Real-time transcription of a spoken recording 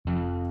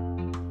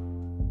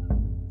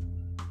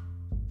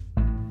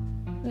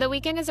The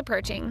weekend is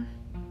approaching,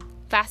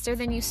 faster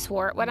than you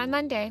swore it would on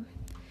Monday,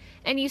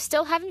 and you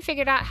still haven't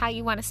figured out how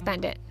you want to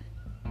spend it.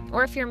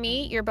 Or if you're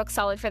me, you're booked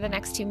solid for the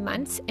next 2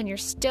 months, and you're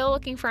still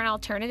looking for an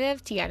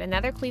alternative to yet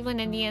another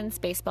Cleveland Indians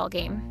baseball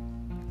game.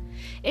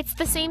 It's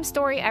the same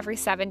story every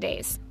 7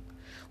 days.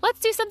 Let's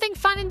do something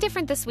fun and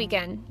different this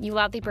weekend, you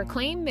loudly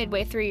proclaim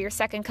midway through your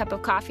second cup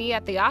of coffee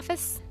at the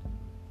office.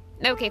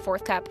 Okay,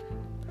 4th cup.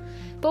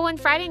 But when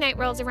Friday night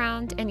rolls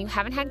around and you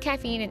haven't had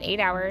caffeine in 8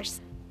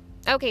 hours,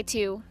 okay,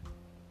 2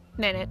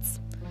 minutes,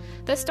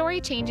 the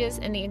story changes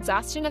and the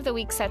exhaustion of the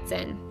week sets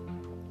in.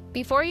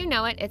 Before you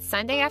know it, it's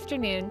Sunday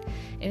afternoon,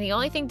 and the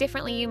only thing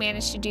differently you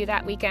managed to do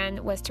that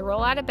weekend was to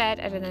roll out of bed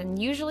at an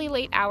unusually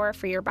late hour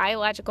for your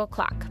biological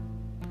clock.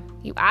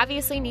 You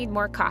obviously need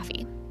more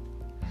coffee.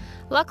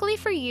 Luckily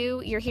for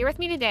you, you're here with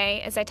me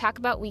today as I talk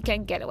about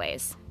weekend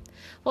getaways.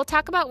 We'll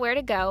talk about where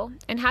to go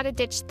and how to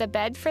ditch the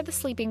bed for the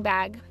sleeping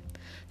bag,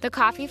 the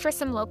coffee for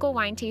some local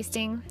wine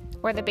tasting,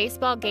 or the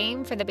baseball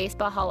game for the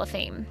Baseball Hall of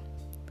Fame.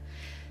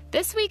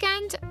 This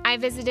weekend, I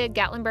visited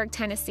Gatlinburg,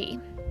 Tennessee.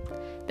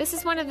 This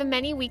is one of the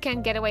many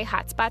weekend getaway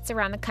hotspots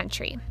around the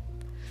country.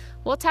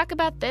 We'll talk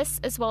about this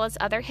as well as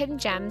other hidden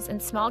gems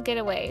and small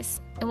getaways,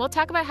 and we'll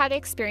talk about how to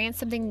experience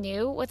something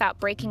new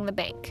without breaking the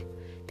bank,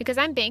 because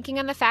I'm banking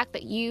on the fact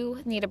that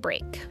you need a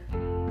break.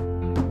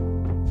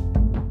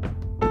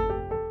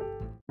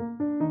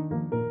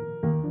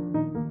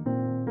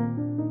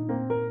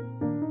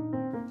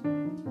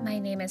 My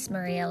name is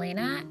Maria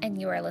Elena, and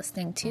you are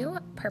listening to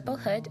Purple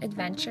Hood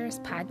Adventures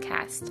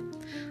Podcast.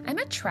 I'm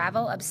a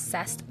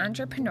travel-obsessed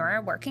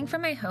entrepreneur working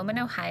from my home in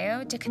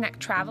Ohio to connect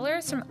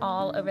travelers from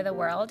all over the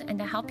world and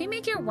to help you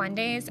make your one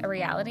days a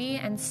reality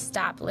and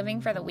stop living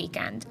for the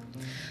weekend.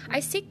 I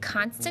seek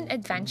constant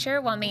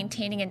adventure while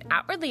maintaining an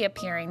outwardly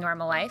appearing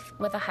normal life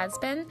with a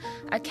husband,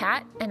 a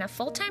cat, and a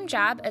full-time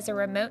job as a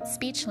remote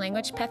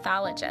speech-language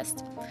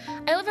pathologist.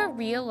 I live a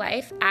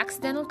real-life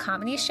accidental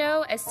comedy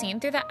show as seen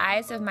through the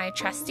eyes of my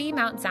trusty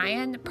Mount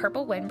Zion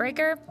purple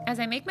windbreaker as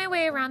I make my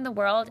way around the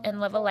world and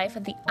live a life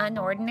of the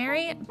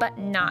unordinary, but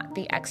not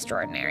the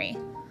extraordinary.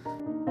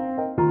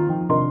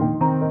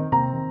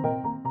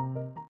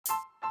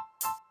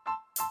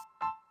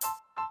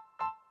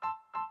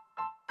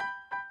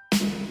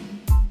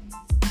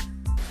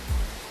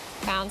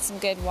 Found some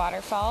good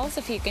waterfalls,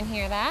 if you can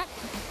hear that.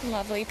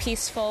 Lovely,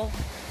 peaceful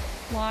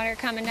water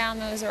coming down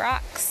those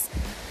rocks.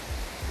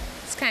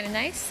 It's kind of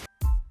nice.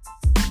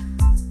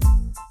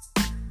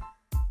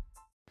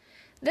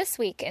 This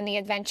week in the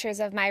adventures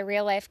of my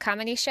real-life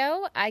comedy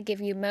show, I give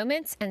you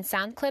moments and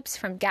sound clips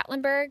from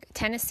Gatlinburg,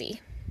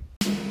 Tennessee.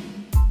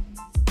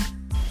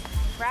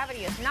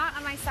 Gravity is not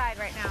on my side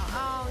right now.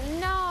 Oh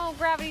no,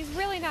 gravity's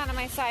really not on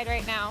my side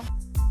right now.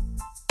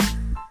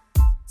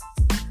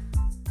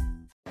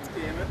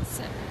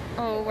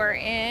 We're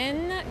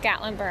in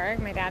Gatlinburg.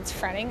 My dad's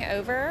fretting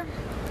over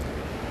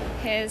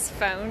his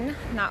phone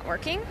not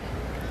working.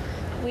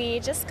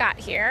 We just got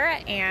here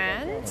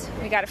and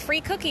we got a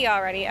free cookie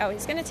already. Oh,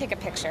 he's going to take a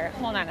picture.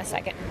 Hold on a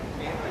second.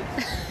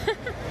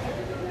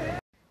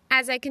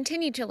 As I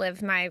continue to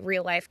live my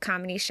real-life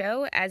comedy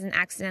show as an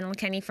accidental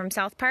Kenny from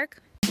South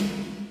Park,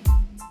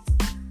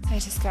 I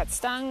just got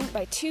stung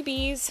by 2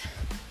 bees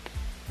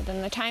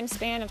within the time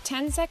span of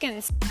 10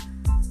 seconds.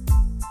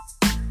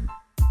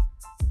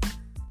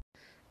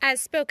 As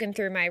spoken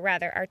through my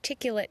rather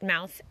articulate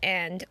mouth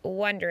and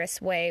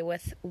wondrous way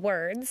with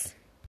words.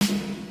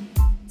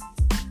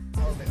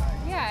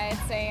 Yeah, it's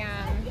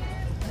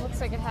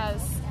looks like it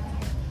has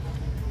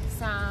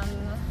some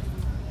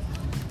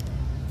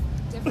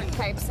different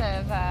types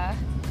of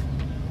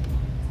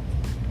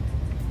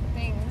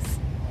things.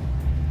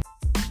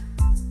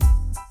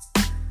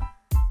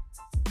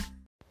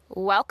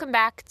 Welcome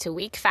back to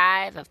week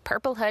 5 of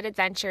Purple Hood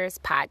Adventures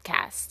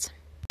Podcast.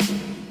 I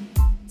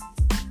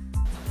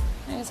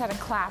just had a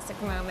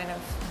classic moment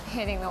of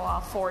hitting the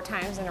wall 4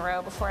 times in a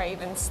row before I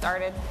even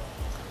started.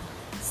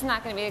 It's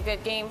not going to be a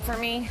good game for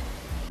me.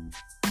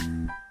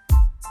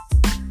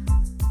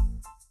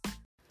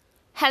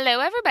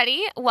 Hello,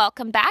 everybody.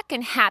 Welcome back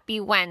and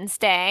happy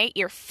Wednesday.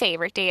 Your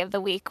favorite day of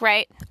the week,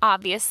 right?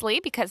 Obviously,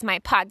 because my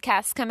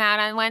podcasts come out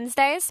on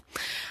Wednesdays.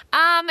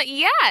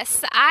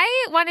 Yes,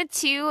 I wanted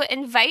to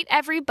invite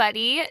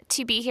everybody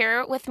to be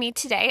here with me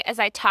today as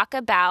I talk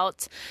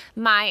about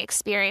my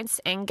experience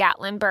in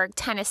Gatlinburg,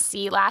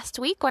 Tennessee last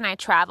week when I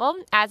traveled.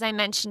 As I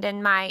mentioned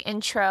in my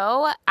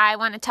intro, I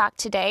want to talk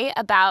today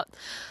about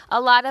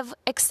a lot of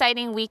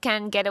exciting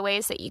weekend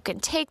getaways that you can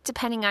take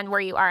depending on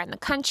where you are in the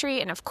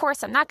country. And of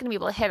course, I'm not going to be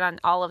able to hit on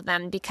all of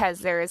them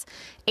because there's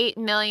 8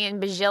 million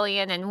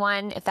bajillion and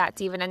one, if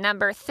that's even a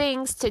number,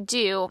 things to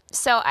do.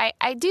 So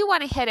I do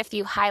want to hit a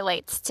few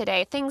highlights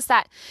today, things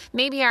that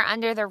maybe are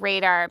under the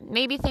radar,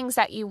 maybe things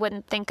that you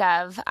wouldn't think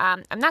of.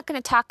 I'm not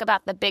going to talk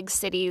about the big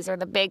cities or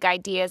the big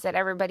ideas that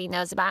everybody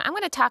knows about. I'm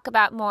going to talk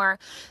about more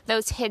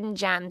those hidden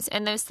gems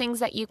and those things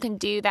that you can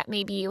do that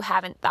maybe you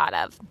haven't thought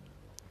of.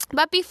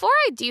 But before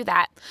I do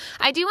that,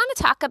 I do want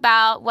to talk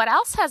about what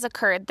else has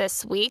occurred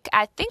this week.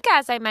 I think,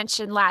 as I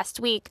mentioned last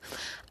week,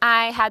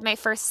 I had my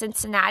first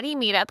Cincinnati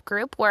meetup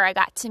group where I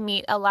got to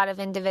meet a lot of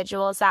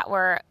individuals that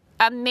were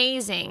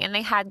amazing and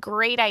they had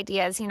great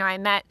ideas. I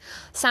met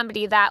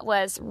somebody that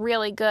was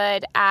really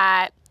good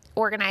at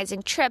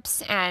organizing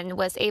trips and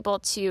was able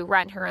to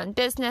run her own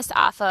business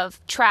off of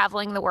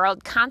traveling the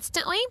world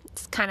constantly.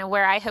 It's kind of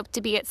where I hope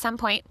to be at some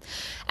point.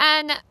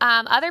 And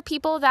other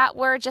people that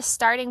were just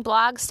starting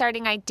blogs,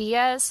 starting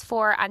ideas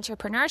for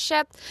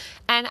entrepreneurship.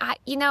 And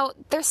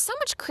there's so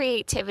much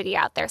creativity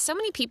out there. So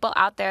many people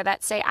out there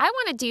that say, I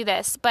want to do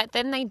this, but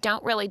then they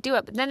don't really do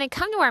it. But then they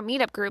come to our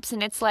meetup groups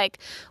and it's like,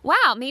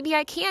 wow, maybe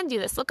I can do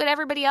this. Look at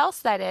everybody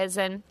else that is.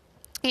 And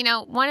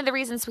one of the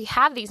reasons we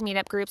have these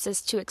meetup groups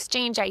is to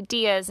exchange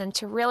ideas and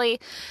to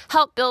really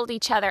help build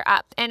each other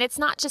up. And it's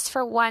not just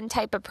for one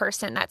type of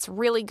person that's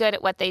really good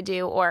at what they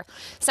do or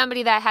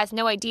somebody that has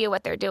no idea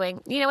what they're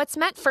doing. It's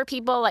meant for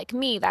people like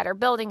me that are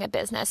building a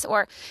business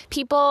or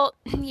people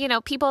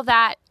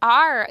that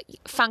are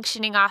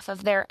functioning off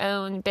of their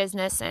own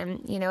business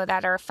and,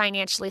 that are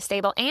financially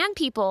stable and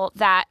people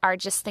that are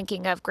just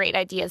thinking of great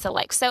ideas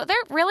alike. So they're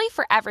really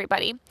for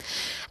everybody.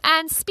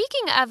 And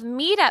speaking of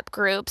meetup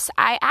groups,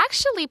 I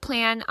actually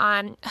plan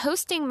on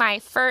hosting my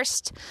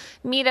first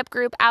meetup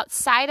group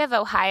outside of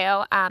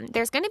Ohio.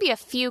 There's going to be a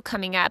few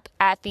coming up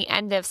at the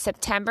end of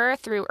September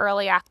through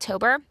early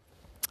October.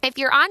 If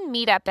you're on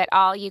Meetup at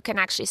all, you can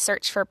actually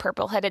search for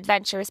Purplehead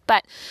Adventures.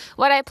 But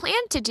what I plan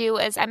to do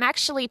is I'm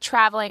actually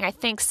traveling, I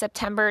think,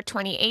 September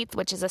 28th,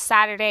 which is a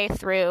Saturday,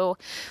 through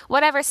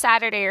whatever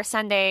Saturday or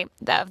Sunday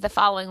of the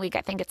following week.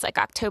 I think it's like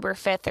October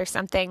 5th or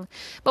something.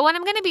 But what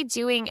I'm going to be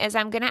doing is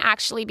I'm going to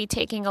actually be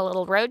taking a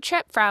little road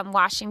trip from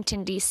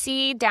Washington,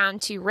 D.C. down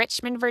to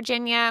Richmond,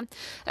 Virginia,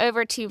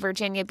 over to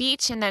Virginia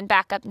Beach, and then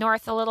back up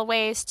north a little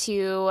ways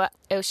to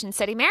Ocean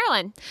City,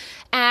 Maryland.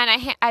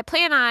 And I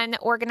plan on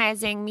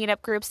organizing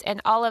meetup groups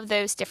in all of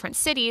those different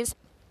cities.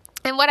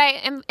 And what I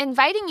am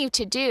inviting you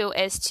to do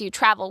is to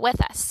travel with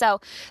us. So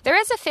there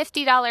is a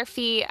 $50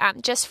 fee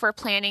just for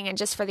planning and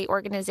just for the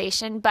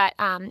organization. But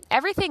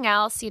everything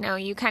else,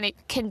 you kind of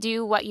can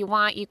do what you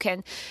want. You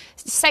can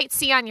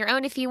sightsee on your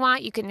own if you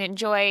want. You can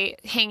enjoy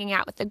hanging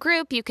out with the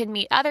group. You can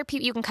meet other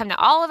people. You can come to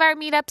all of our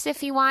meetups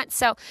if you want.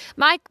 So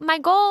my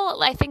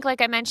goal, I think,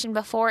 like I mentioned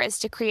before, is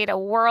to create a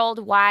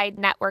worldwide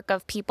network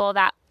of people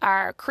that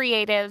are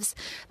creatives,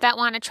 that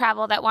want to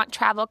travel, that want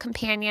travel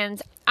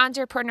companions,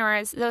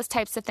 entrepreneurs, those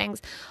types of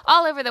things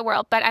all over the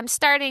world. But I'm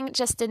starting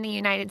just in the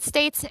United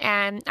States,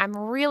 and I'm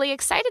really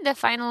excited to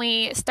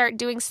finally start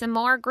doing some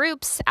more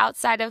groups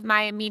outside of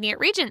my immediate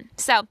region.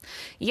 So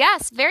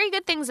yes, very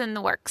good things in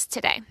the works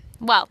today.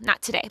 Well,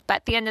 not today,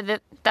 but the end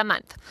of the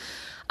month.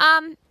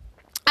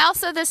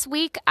 Also this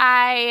week,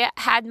 I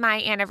had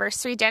my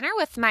anniversary dinner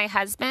with my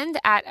husband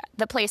at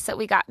the place that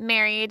we got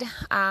married.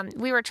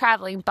 We were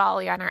traveling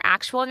Bali on our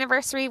actual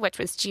anniversary, which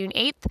was June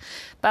 8th,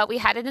 but we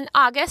had it in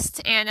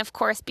August. And of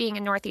course, being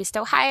in Northeast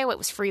Ohio, it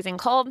was freezing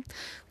cold.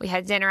 We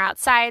had dinner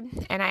outside,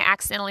 and I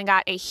accidentally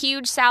got a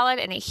huge salad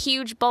and a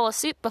huge bowl of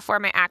soup before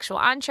my actual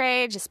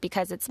entree, just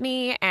because it's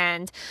me.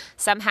 And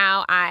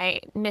somehow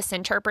I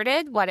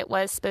misinterpreted what it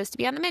was supposed to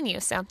be on the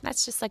menu. So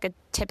that's just like a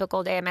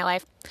typical day of my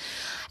life.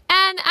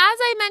 And as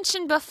I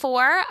mentioned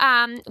before,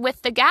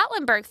 with the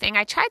Gatlinburg thing,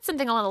 I tried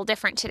something a little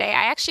different today.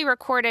 I actually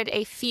recorded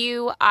a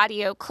few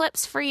audio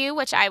clips for you,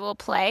 which I will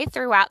play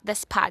throughout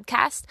this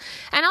podcast.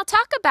 And I'll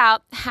talk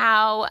about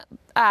how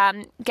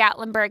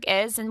Gatlinburg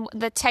is and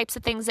the types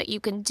of things that you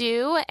can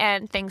do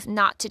and things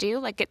not to do,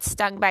 like get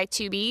stung by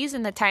 2 bees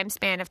in the time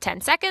span of 10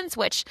 seconds,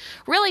 which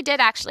really did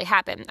actually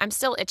happen. I'm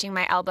still itching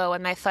my elbow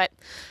and my foot.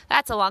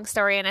 That's a long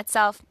story in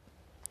itself.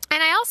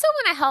 And I also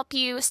want to help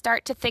you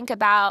start to think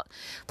about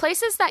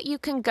places that you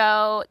can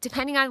go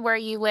depending on where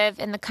you live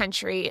in the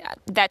country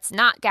that's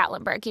not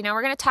Gatlinburg.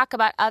 We're going to talk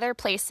about other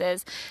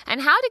places and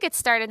how to get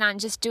started on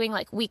just doing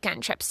like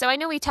weekend trips. So I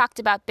know we talked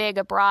about big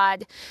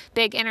abroad,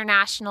 big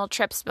international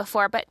trips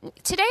before, but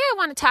today I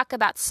want to talk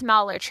about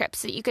smaller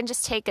trips that you can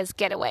just take as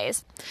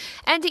getaways.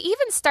 And to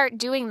even start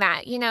doing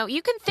that, you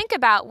can think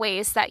about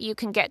ways that you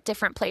can get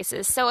different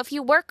places. So if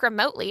you work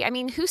remotely,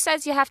 who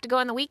says you have to go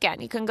on the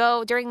weekend? You can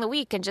go during the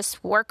week and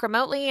just work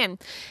remotely and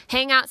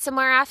hang out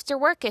somewhere after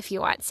work if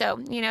you want. So,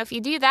 if you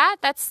do that,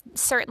 that's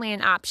certainly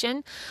an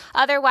option.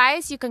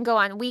 Otherwise, you can go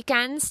on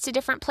weekends to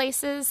different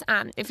places.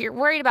 If you're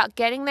worried about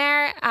getting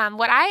there,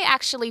 what I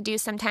actually do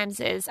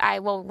sometimes is I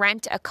will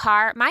rent a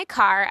car. My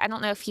car, I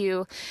don't know if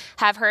you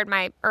have heard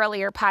my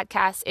earlier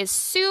podcast, is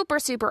super,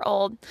 super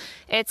old.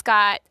 It's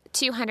got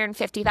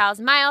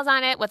 250,000 miles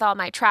on it with all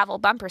my travel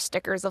bumper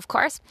stickers, of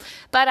course.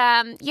 But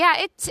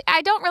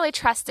I don't really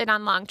trust it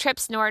on long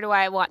trips, nor do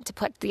I want to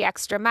put the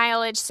extra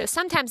mileage. So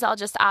sometimes I'll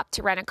just opt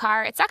to rent a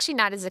car. It's actually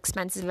not as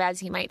expensive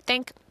as you might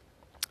think.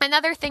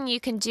 Another thing you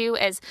can do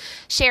is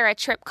share a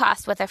trip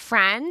cost with a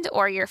friend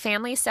or your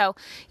family. So,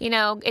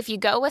 if you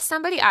go with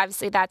somebody,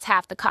 obviously that's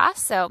half the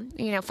cost. So,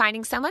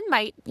 finding someone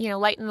might,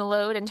 lighten the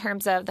load in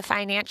terms of the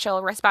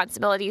financial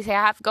responsibilities they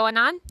have going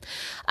on.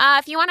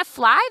 If you want to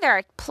fly, there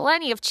are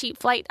plenty of cheap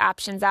flight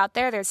options out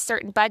there. There's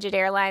certain budget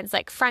airlines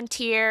like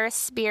Frontier,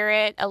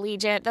 Spirit,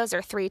 Allegiant. Those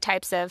are 3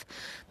 types of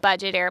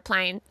budget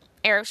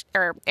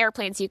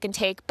airplanes you can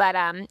take, but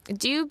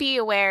do be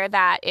aware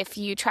that if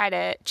you try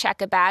to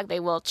check a bag,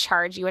 they will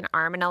charge you an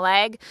arm and a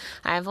leg.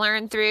 I've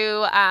learned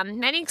through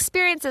many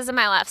experiences in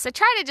my life, so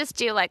try to just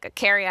do like a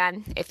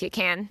carry-on if you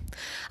can.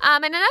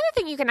 And another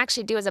thing you can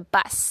actually do is a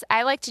bus.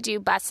 I like to do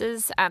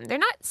buses. They're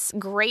not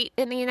great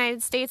in the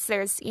United States.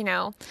 There's,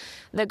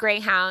 the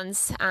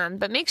Greyhounds,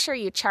 but make sure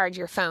you charge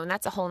your phone.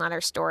 That's a whole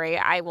nother story.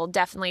 I will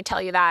definitely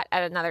tell you that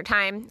at another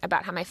time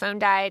about how my phone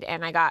died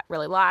and I got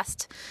really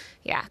lost.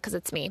 Yeah, because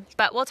it's me.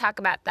 But we'll talk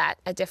about that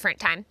a different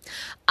time.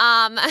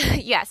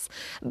 Yes.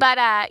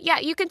 But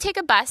you can take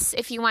a bus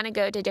if you want to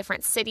go to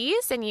different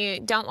cities and you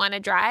don't want to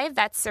drive.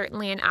 That's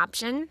certainly an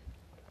option.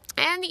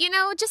 And,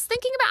 just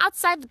thinking about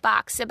outside the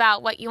box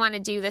about what you want to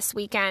do this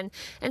weekend.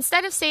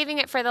 Instead of saving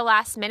it for the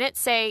last minute,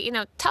 say,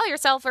 tell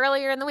yourself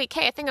earlier in the week,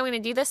 hey, I think I'm going to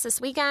do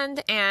this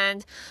weekend,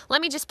 and let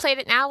me just plate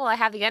it now while I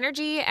have the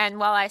energy and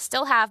while I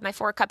still have my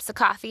 4 cups of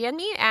coffee in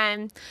me,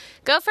 and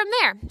go from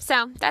there.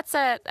 So that's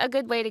a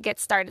good way to get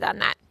started on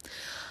that.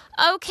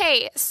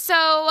 Okay,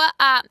 so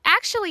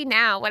actually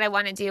now what I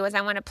want to do is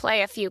I want to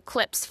play a few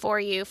clips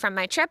for you from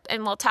my trip,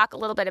 and we'll talk a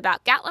little bit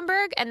about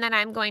Gatlinburg, and then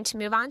I'm going to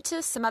move on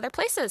to some other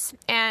places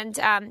and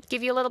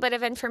give you a little bit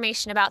of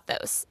information about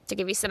those to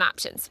give you some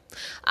options.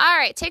 All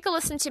right, take a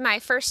listen to my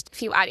first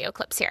few audio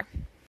clips here.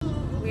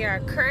 We are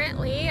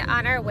currently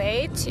on our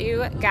way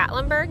to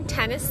Gatlinburg,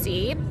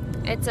 Tennessee.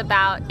 It's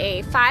about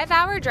a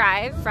 5-hour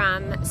drive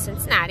from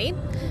Cincinnati.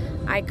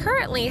 I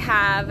currently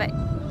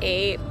have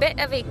a bit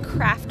of a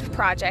craft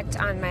project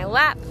on my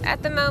lap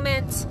at the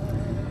moment.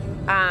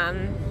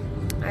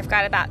 I've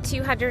got about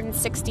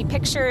 260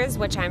 pictures,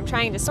 which I'm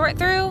trying to sort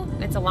through.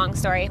 It's a long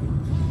story.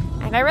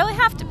 And I really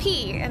have to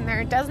pee, and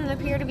there doesn't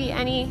appear to be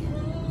any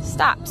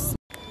stops.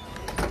 All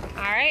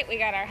right, we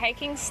got our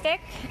hiking stick,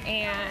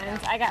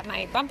 and I got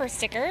my bumper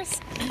stickers,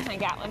 my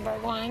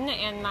Gatlinburg one,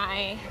 and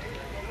my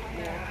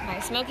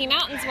Smoky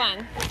Mountains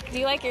one. Do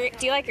you like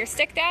your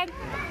stick, Dad?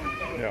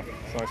 Yeah,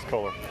 it's a nice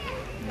color.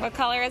 What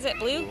color is it?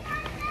 Blue?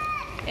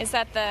 Is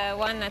that the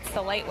one that's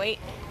the lightweight?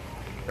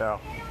 Yeah,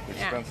 the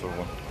expensive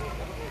one.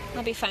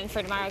 That'll be fun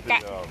for tomorrow. The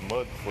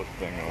Mudfoot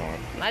thing on it.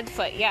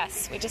 Mudfoot,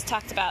 yes. We just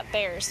talked about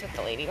bears with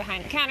the lady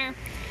behind the counter.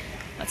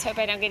 Let's hope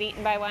I don't get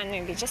eaten by one.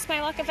 It'd be just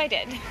my luck if I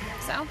did.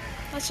 So,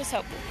 let's just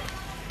hope.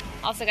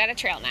 Also got a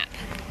trail nap.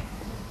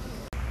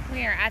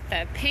 We are at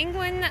the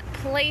Penguin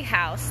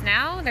Playhouse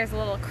now. There's a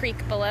little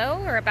creek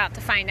below. We're about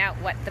to find out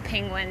what the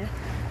Penguin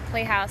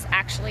Playhouse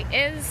actually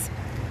is.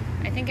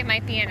 I think it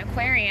might be an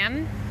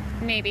aquarium,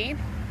 maybe.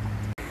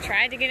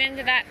 Tried to get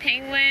into that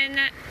Penguin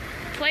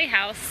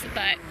Playhouse,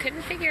 but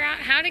couldn't figure out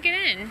how to get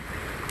in.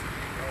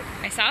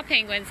 I saw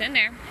penguins in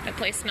there. The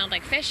place smelled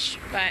like fish,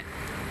 but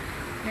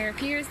there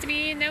appears to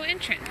be no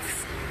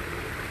entrance.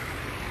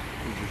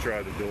 Did you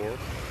try the door?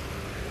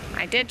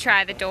 I did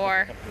try the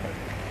door.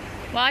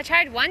 Well, I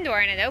tried one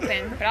door and it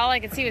opened, but all I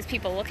could see was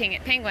people looking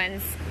at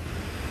penguins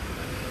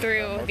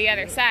through the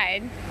other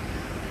side.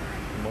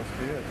 Must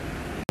be it.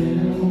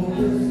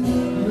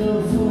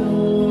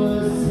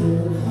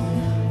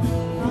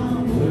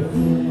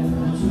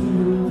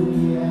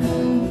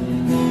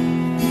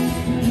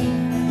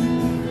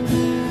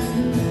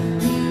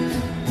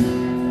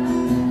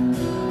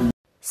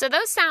 So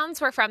those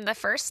sounds were from the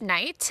first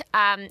night.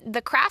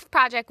 The craft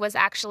project was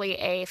actually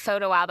a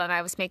photo album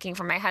I was making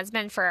for my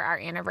husband for our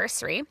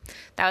anniversary.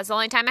 That was the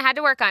only time I had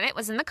to work on it,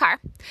 was in the car.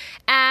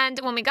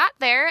 And when we got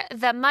there,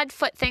 the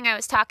Mudfoot thing I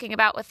was talking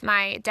about with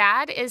my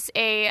dad is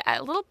a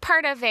little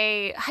part of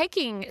a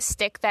hiking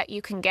stick that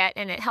you can get,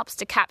 and it helps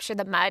to capture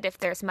the mud if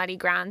there's muddy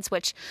grounds,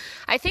 which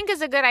I think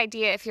is a good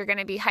idea if you're going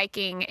to be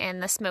hiking in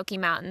the Smoky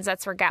Mountains.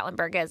 That's where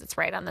Gatlinburg is. It's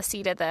right on the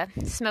seat of the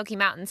Smoky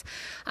Mountains,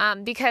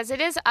 because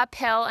it is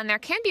uphill and there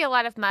can be a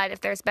lot of mud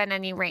if there's been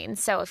any rain.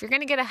 So if you're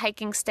going to get a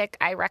hiking stick,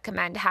 I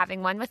recommend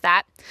having one with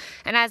that.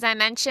 And as I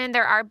mentioned,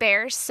 there are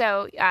bears,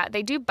 so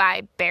they do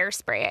buy bear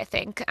spray, I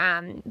think.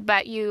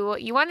 But you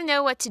want to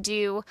know what to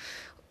do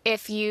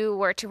if you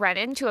were to run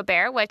into a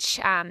bear, which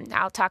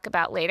I'll talk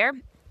about later.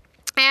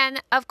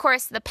 And, of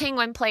course, the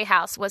Penguin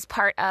Playhouse was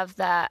part of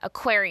the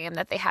aquarium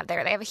that they have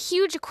there. They have a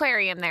huge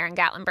aquarium there in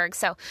Gatlinburg,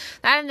 so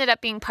that ended up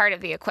being part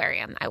of the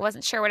aquarium. I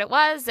wasn't sure what it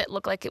was. It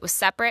looked like it was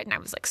separate, and I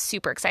was,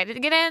 super excited to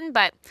get in,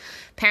 but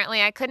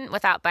apparently I couldn't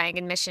without buying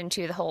admission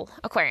to the whole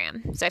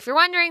aquarium. So if you're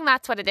wondering,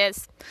 that's what it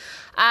is.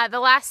 The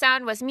last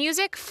sound was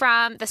music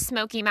from the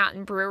Smoky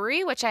Mountain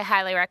Brewery, which I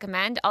highly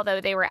recommend, although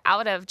they were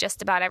out of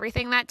just about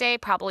everything that day,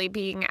 probably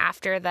being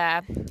after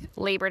the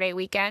Labor Day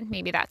weekend.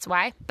 Maybe that's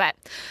why, but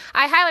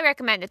I highly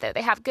recommend it, though.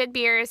 They have good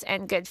beers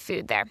and good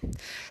food there.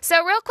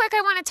 So real quick,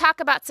 I want to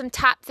talk about some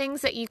top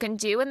things that you can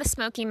do in the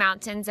Smoky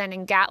Mountains and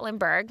in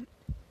Gatlinburg.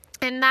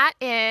 And that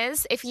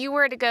is, if you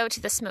were to go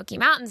to the Smoky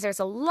Mountains, there's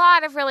a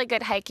lot of really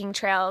good hiking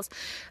trails.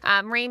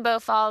 Rainbow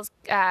Falls,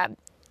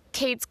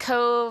 Cades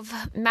Cove,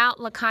 Mount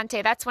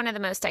LeConte, that's one of the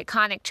most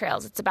iconic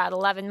trails. It's about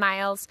 11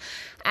 miles.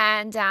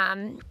 And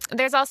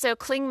there's also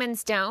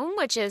Clingman's Dome,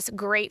 which is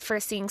great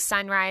for seeing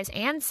sunrise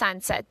and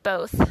sunset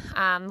both.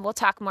 We'll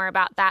talk more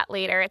about that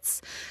later.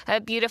 It's a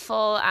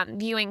beautiful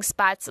viewing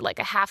spot. It's like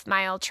a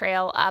half-mile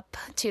trail up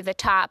to the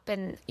top,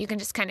 and you can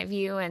just kind of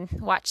view and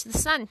watch the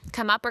sun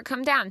come up or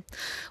come down.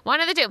 One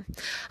of the two.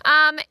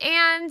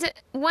 And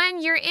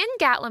when you're in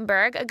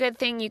Gatlinburg, a good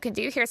thing you can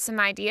do, here's some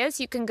ideas.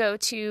 You can go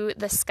to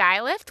the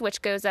Skylift,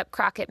 which goes up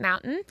Crockett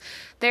Mountain.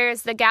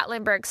 There's the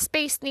Gatlinburg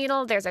Space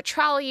Needle. There's a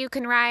trolley you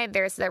can ride.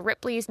 There's the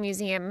Ripley's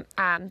Museum,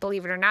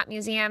 Believe It or Not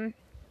Museum,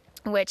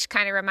 which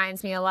kind of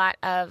reminds me a lot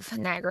of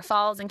Niagara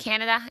Falls in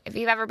Canada, if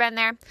you've ever been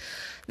there.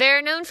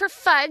 They're known for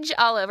fudge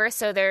all over,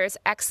 so there's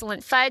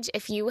excellent fudge.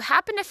 If you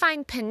happen to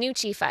find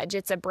Panucci fudge,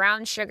 it's a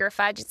brown sugar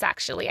fudge. It's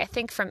actually, I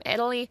think, from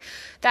Italy.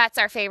 That's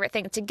our favorite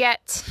thing to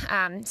get,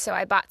 so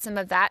I bought some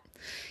of that.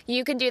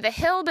 You can do the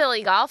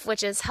Hillbilly Golf,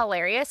 which is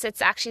hilarious.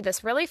 It's actually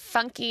this really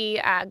funky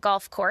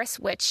golf course,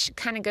 which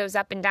kind of goes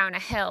up and down a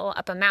hill,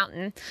 up a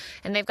mountain,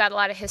 and they've got a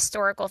lot of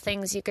historical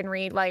things you can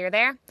read while you're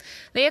there.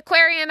 The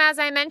aquarium, as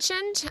I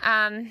mentioned,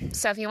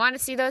 so if you want to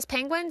see those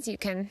penguins, you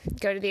can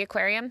go to the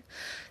aquarium.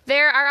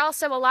 There are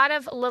also a lot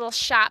of little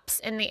shops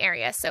in the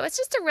area, so it's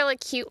just a really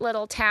cute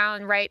little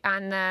town right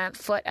on the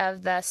foot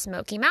of the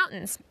Smoky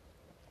Mountains.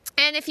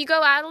 And if you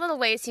go out a little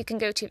ways, you can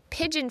go to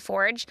Pigeon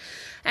Forge,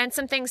 and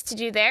some things to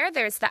do there.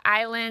 There's the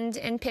island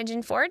in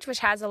Pigeon Forge, which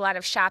has a lot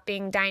of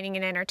shopping, dining,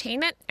 and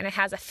entertainment, and it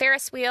has a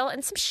Ferris wheel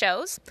and some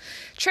shows.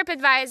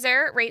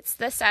 TripAdvisor rates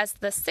this as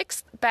the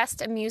 6th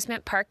best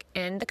amusement park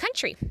in the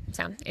country.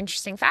 So,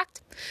 interesting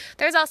fact.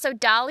 There's also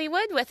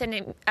Dollywood with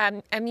an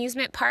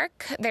amusement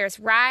park. There's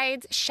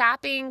rides,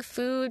 shopping,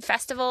 food,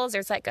 festivals.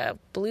 There's like a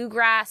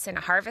bluegrass and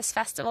a harvest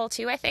festival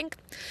too, I think.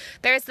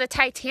 There's the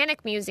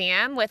Titanic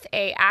Museum with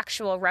a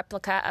actual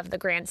replica of the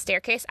Grand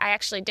Staircase. I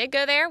actually did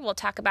go there. We'll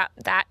talk about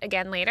that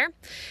again later.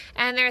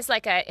 And there's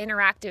like an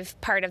interactive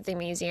part of the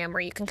museum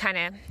where you can kind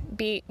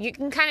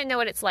of know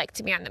what it's like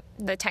to be on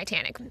the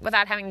Titanic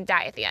without having to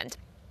die at the end.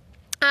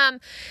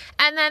 And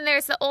then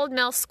there's the Old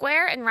Mill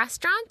Square and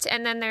restaurant,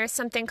 and then there's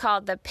something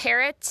called the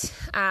Parrot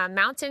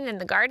Mountain in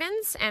the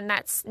Gardens, and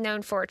that's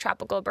known for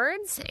tropical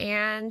birds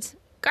and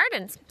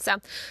gardens. So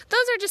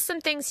those are just some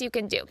things you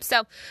can do.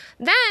 So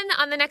then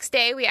on the next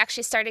day, we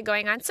actually started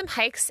going on some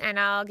hikes, and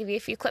I'll give you a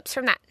few clips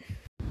from that.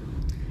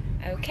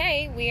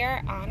 Okay, we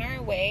are on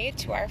our way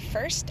to our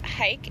first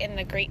hike in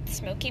the Great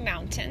Smoky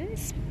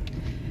Mountains.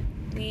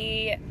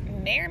 We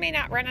may or may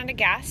not run out of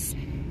gas.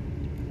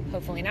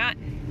 Hopefully not.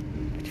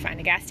 Find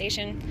a gas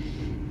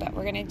station, but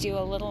we're going to do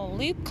a little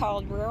loop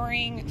called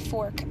Roaring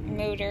Fork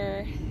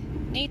Motor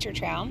Nature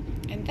Trail,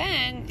 and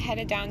then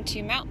headed down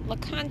to Mount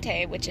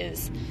LeConte, which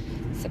is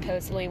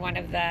supposedly one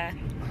of the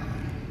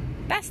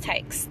best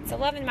hikes. It's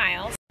 11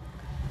 miles.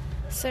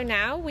 So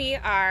now we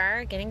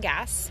are getting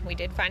gas. We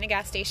did find a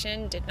gas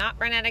station, did not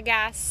run out of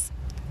gas,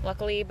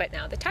 luckily, but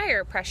now the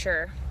tire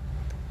pressure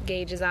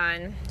gauge is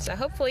on, so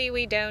hopefully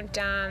we don't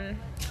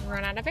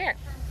run out of air.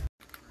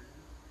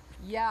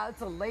 Yeah,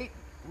 it's a late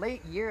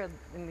year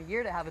in the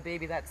year to have a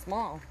baby that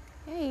small.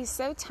 Yeah, he's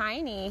so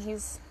tiny.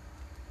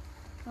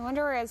 I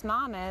wonder where his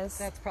mom is.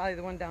 That's probably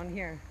the one down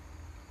here.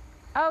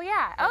 Oh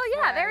yeah.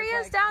 There he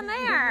is down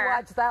there.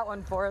 Watch that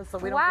one for us so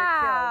we don't get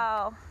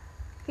Wow.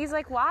 He's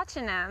like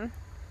watching him.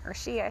 Or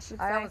she, I should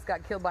say. I almost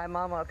got killed by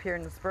Mama up here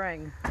in the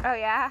spring. Oh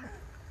yeah?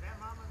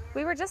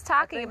 We were just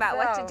talking about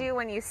what to do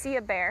when you see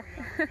a bear.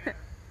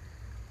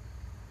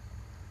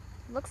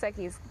 Looks like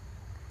he's...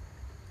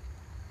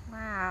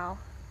 Wow.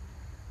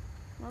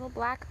 Little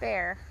black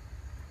bear.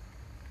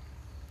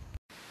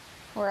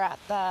 We're at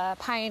the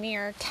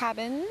Pioneer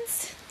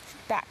Cabins,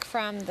 back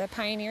from the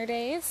Pioneer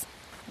days.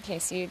 In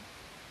case you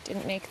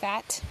didn't make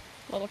that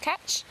little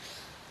catch,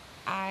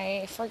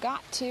 I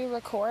forgot to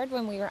record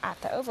when we were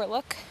at the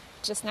Overlook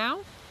just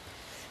now.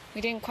 We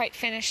didn't quite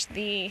finish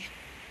the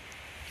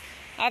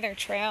other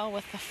trail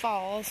with the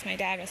falls. My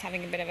dad was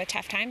having a bit of a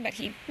tough time, but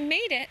he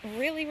made it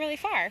really, really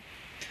far,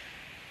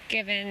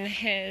 given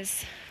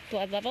his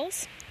blood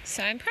levels,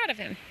 so I'm proud of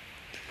him.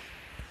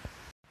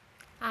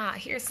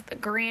 Here's the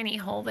granny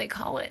hole, they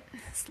call it.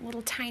 This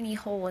little tiny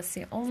hole is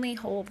the only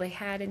hole they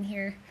had in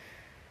here.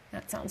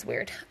 That sounds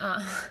weird.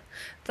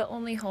 The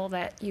only hole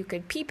that you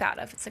could peep out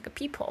of. It's like a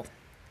peephole,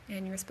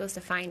 and you were supposed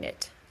to find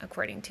it,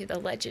 according to the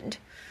legend.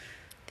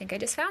 I think I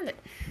just found it.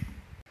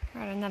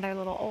 We're at another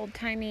little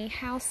old-timey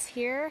house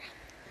here.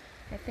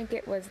 I think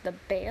it was the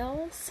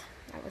Bales.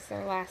 That was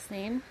their last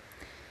name.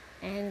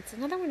 And it's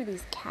another one of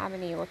these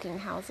cabin-y looking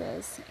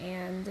houses.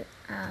 And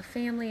a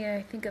family,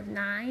 I think, of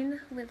 9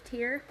 lived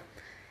here.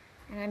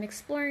 And I'm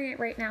exploring it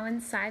right now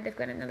inside. They've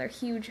got another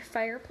huge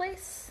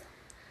fireplace.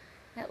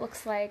 It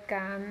looks like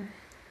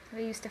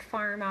they used to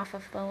farm off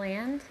of the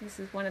land. This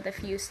is one of the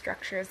few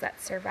structures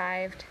that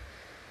survived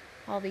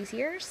all these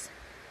years.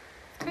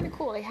 It's kind of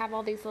cool. They have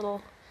all these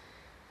little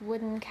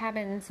wooden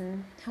cabins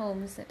and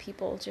homes that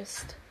people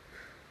just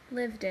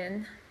lived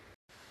in.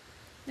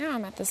 Now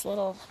I'm at this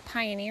little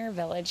pioneer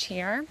village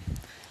here.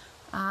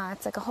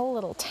 It's like a whole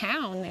little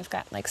town. They've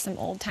got like some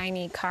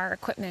old-timey car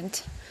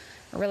equipment,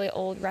 a really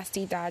old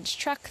rusty Dodge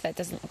truck that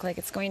doesn't look like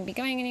it's going to be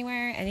going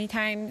anywhere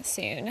anytime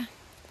soon.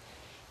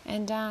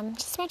 And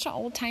just a bunch of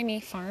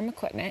old-timey farm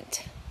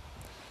equipment.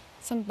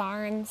 Some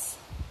barns,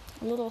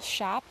 a little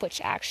shop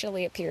which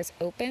actually appears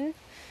open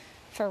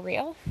for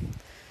real.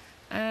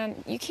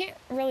 You can't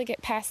really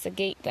get past the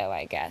gate though,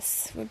 I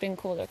guess. Would have been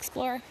cool to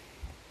explore.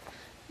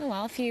 Oh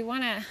well, if you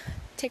want to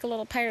take a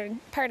little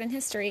part in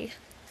history,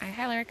 I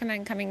highly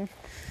recommend coming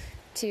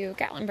to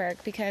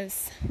Gatlinburg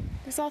because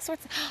there's all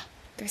sorts of...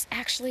 There's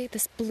actually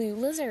this blue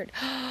lizard.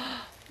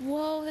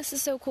 Whoa, this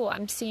is so cool.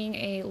 I'm seeing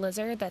a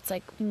lizard that's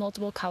like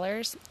multiple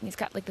colors. He's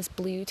got like this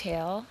blue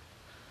tail.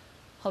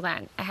 Hold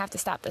on, I have to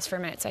stop this for a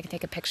minute so I can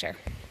take a picture.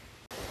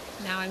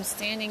 Now I'm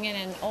standing in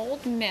an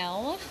old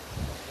mill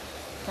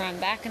from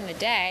back in the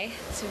day.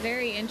 It's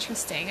very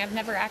interesting. I've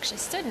never actually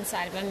stood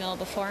inside of a mill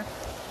before.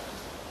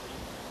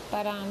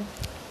 But I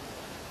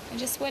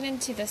just went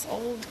into this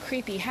old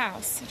creepy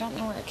house. I don't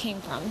know where it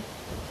came from.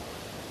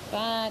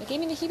 But it gave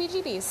me the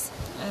heebie-jeebies,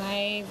 and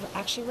I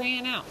actually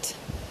ran out.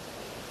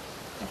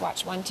 I've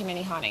watched one too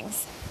many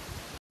hauntings.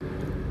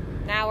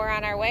 Now we're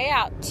on our way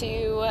out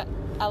to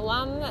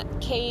Alum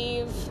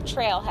Cave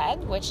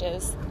Trailhead, which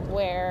is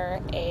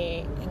where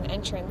an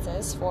entrance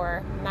is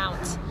for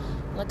Mount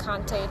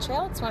LeConte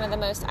Trail. It's one of the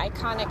most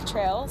iconic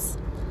trails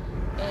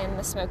in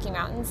the Smoky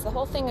Mountains. The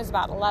whole thing is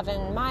about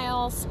 11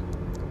 miles.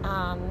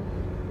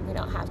 We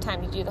don't have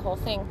time to do the whole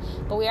thing,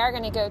 but we are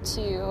going to go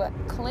to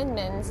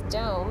Klinman's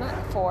Dome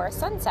for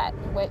sunset,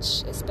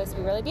 which is supposed to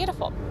be really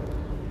beautiful.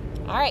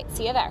 All right,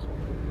 see you there.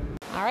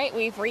 All right,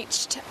 we've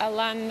reached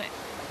Alum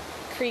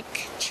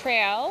Creek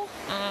Trail.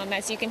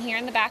 As you can hear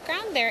in the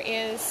background, there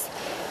is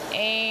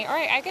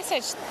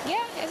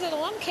is it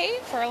Alum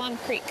Cave or Alum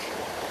Creek?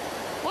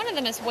 One of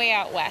them is way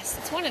out west.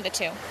 It's one of the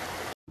two.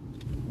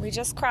 We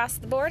just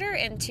crossed the border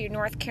into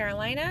North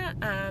Carolina.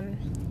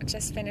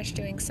 Just finished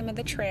doing some of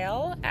the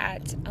trail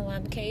at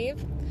Alum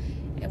Cave,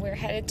 and we're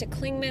headed to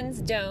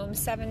Klinman's Dome,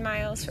 7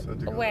 miles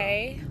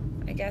away.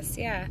 I guess,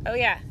 yeah. Oh,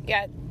 yeah,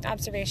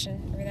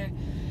 observation over there.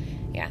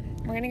 Yeah,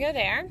 we're gonna go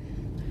there.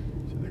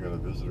 So they got a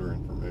visitor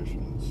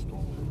information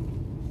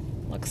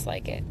store. Looks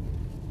like it.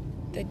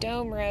 The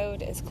Dome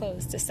Road is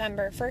closed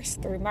December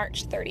 1st through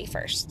March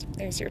 31st.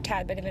 There's your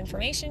tad bit of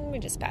information. We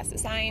just passed the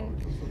sign.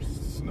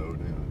 Snowed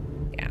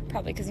in. Yeah,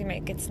 probably because you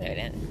might get snowed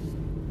in.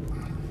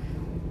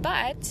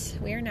 But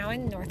we are now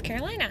in North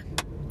Carolina.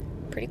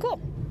 Pretty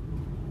cool.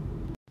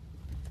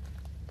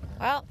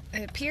 Well,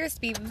 it appears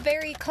to be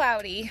very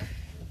cloudy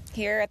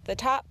here at the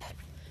top.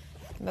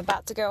 I'm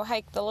about to go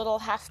hike the little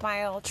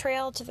half-mile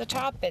trail to the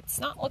top. It's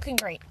not looking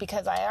great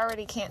because I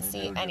already can't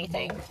see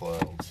anything.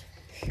 Clouds.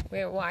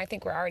 Well, I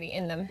think we're already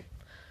in them.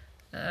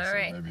 All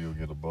right. Maybe you'll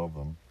get above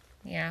them.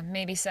 Yeah,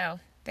 maybe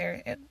so.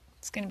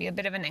 It's going to be a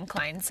bit of an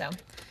incline, so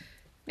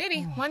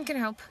maybe one can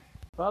hope.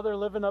 Well, they're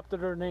living up to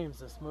their names,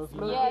 the Smoky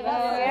Mountains.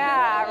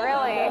 Yeah,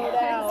 really.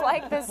 It's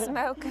like the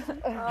smoke.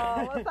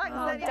 Oh,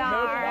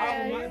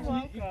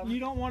 darn. You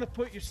don't want to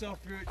put yourself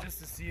through it just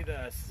to see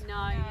this. No,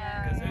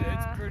 yeah. Because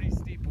it's pretty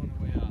steep on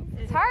the way up.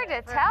 It's hard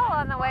to tell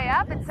on the way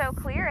up. It's so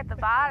clear at the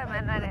bottom,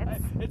 and then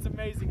It's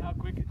amazing how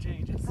quick it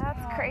changes.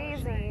 That's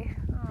crazy.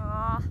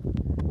 Aw.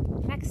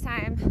 Next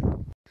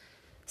time.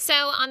 So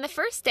on the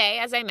first day,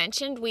 as I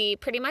mentioned, we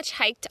pretty much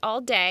hiked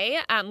all day.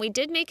 We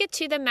did make it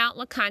to the Mount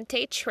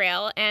LeConte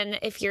Trail, and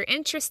if you're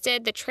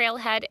interested, the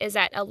trailhead is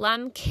at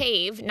Alum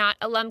Cave, not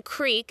Alum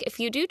Creek. If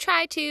you do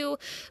try to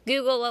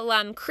Google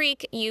Alum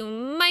Creek, you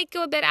might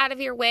go a bit out of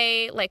your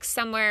way, like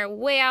somewhere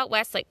way out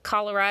west, like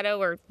Colorado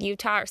or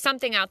Utah or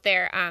something out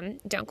there.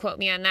 Don't quote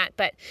me on that,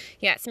 but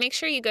yes, make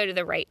sure you go to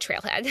the right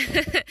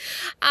trailhead.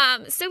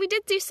 So we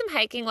did do some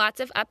hiking, lots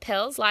of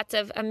uphills, lots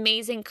of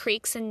amazing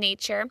creeks and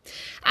nature.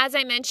 As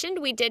I mentioned,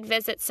 we did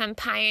visit some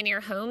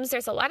pioneer homes.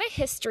 There's a lot of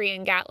history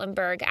in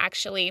Gatlinburg,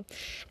 actually.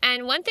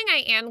 And one thing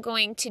I am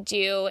going to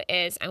do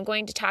is I'm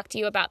going to talk to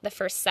you about the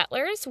first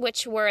settlers,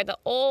 which were the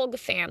Olg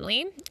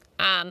family.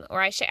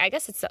 I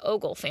guess it's the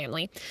Ogle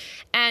family.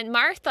 And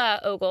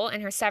Martha Ogle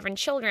and her 7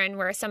 children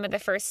were some of the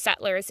first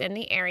settlers in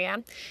the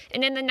area.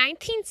 And in the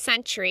 19th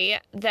century,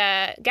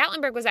 the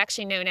Gatlinburg was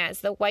actually known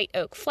as the White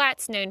Oak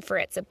Flats, known for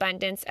its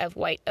abundance of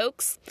white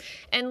oaks.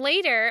 And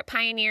later,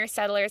 pioneer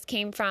settlers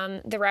came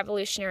from the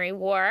Revolutionary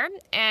War,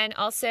 and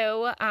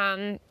also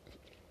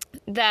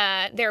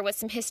there was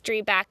some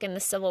history back in the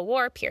Civil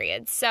War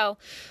period. So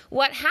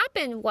what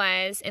happened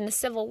was, in the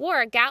Civil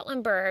War,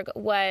 Gatlinburg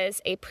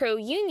was a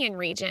pro-Union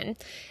region,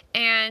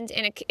 and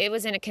it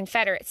was in a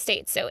Confederate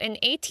state. So in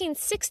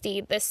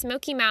 1860, the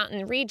Smoky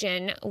Mountain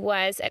region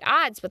was at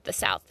odds with the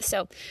South.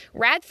 So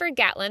Radford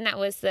Gatlin, that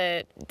was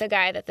the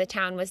guy that the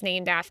town was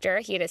named after.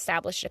 He had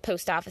established a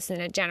post office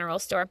and a general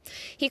store.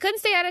 He couldn't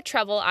stay out of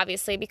trouble,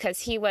 obviously,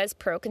 because he was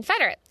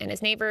pro-Confederate, and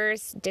his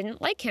neighbors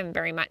didn't like him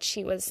very much.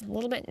 He was a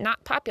little bit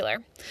not popular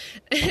popular.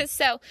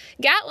 So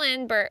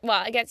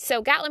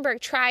Gatlinburg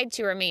tried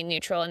to remain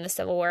neutral in the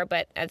Civil War,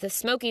 but the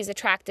Smokies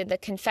attracted the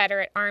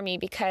Confederate Army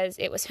because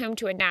it was home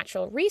to a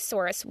natural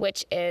resource,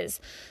 which is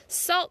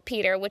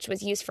saltpeter, which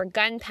was used for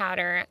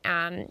gunpowder,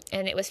 and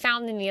it was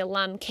found in the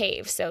Alum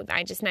Cave. So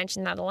I just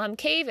mentioned that Alum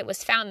Cave, it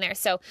was found there.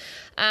 So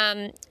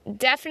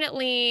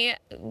definitely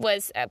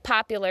was a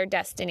popular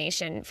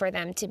destination for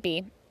them to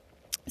be.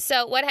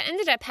 So what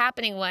ended up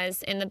happening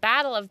was, in the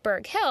Battle of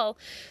Burg Hill,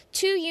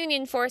 2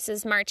 Union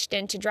forces marched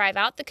in to drive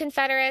out the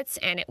Confederates,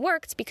 and it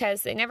worked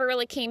because they never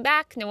really came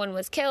back. No one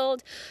was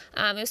killed.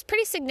 It was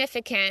pretty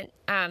significant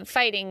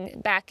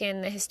fighting back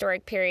in the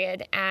historic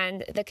period,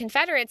 and the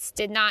Confederates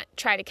did not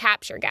try to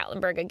capture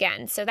Gatlinburg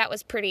again. So that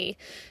was pretty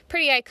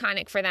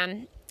iconic for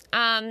them.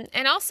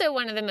 And also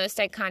one of the most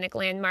iconic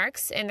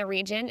landmarks in the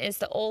region is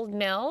the Old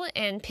Mill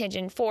in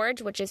Pigeon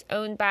Forge, which is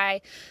owned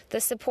by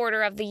the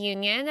supporter of the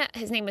Union.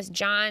 His name was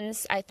John,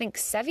 I think,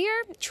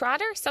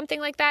 Trotter, something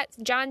like that,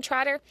 John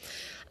Trotter.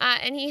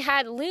 And he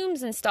had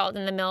looms installed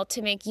in the mill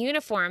to make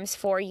uniforms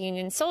for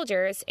Union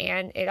soldiers,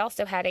 and it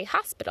also had a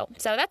hospital.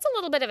 So that's a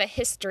little bit of a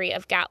history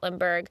of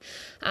Gatlinburg.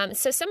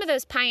 So some of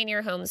those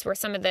pioneer homes were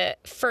some of the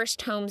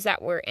first homes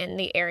that were in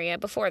the area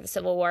before the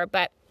Civil War,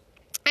 but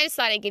I just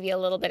thought I'd give you a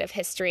little bit of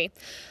history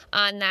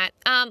on that.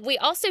 We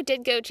also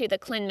did go to the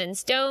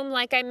Clinman's Dome,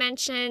 like I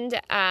mentioned.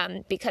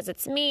 Because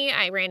it's me,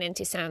 I ran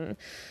into some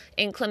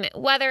inclement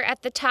weather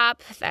at the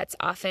top. That's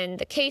often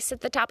the case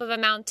at the top of a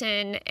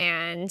mountain.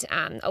 And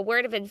a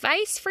word of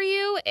advice for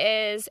you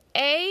is,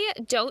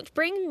 don't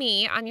bring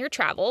me on your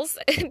travels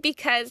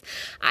because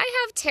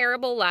I have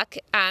terrible luck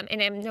and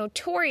am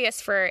notorious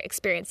for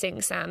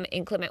experiencing some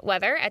inclement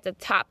weather at the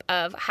top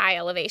of high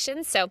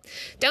elevations. So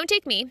don't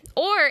take me.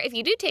 Or if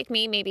you do take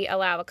me, maybe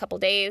allow a couple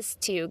days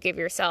to give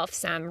yourself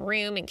some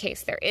room in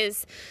case there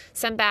is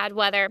some bad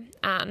weather.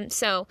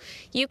 So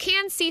you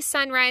can see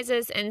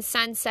sunrises and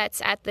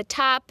sunsets at the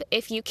top.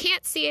 If you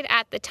can't see it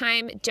at the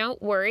time,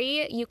 don't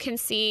worry. You can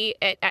see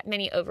it at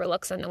many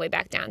overlooks on the way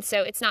back down.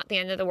 So it's not the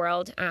end of the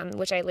world,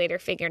 which I later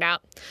figured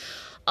out.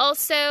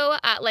 Also,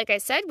 like I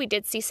said, we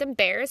did see some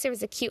bears. There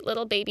was a cute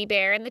little baby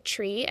bear in the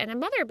tree and a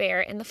mother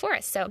bear in the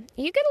forest. So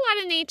you get a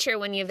lot of nature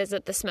when you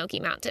visit the Smoky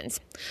Mountains.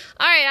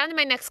 All right, on to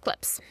my next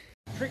clips.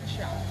 Trick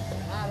shot.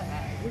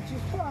 Which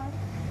is fun.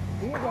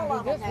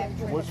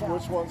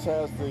 Which ones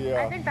has the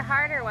I think the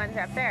harder one's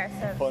up there.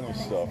 So funny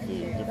stuff?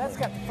 That's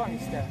got the funny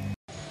stuff.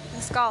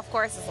 this golf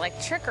course is like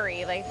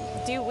trickery. They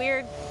do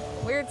weird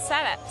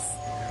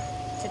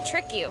setups to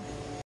trick you.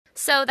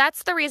 So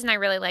that's the reason I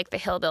really like the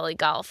Hillbilly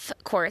Golf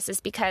Course,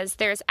 is because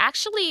there's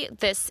actually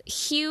this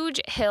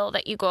huge hill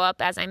that you go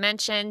up, as I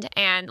mentioned,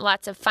 and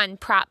lots of fun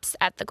props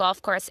at the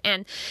golf course.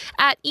 And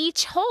at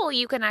each hole,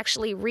 you can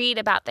actually read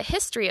about the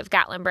history of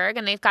Gatlinburg,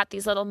 and they've got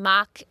these little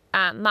mock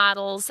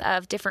models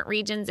of different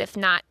regions, if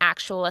not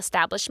actual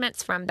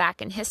establishments from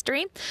back in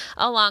history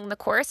along the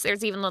course.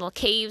 There's even little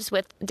caves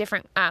with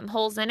different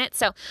holes in it.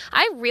 So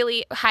I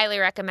really highly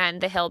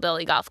recommend the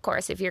Hillbilly Golf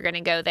Course if you're going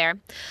to go there.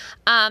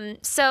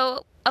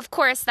 So of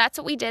course, that's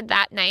what we did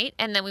that night,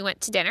 and then we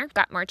went to dinner,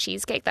 got more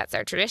cheesecake, that's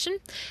our tradition.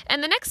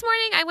 And the next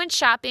morning, I went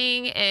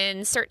shopping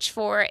in search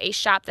for a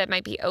shop that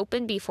might be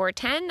open before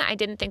 10. I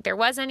didn't think there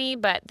was any,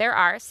 but there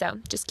are,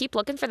 so just keep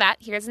looking for that.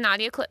 Here's an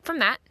audio clip from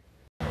that.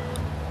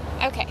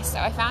 Okay, so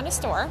I found a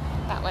store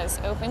that was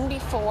open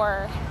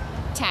before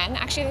 10.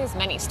 Actually, there's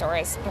many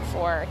stores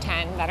before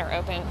 10 that are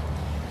open.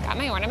 Got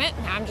my ornament,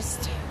 now I'm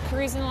just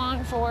cruising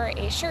along for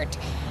a shirt.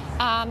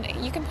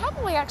 You can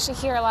probably actually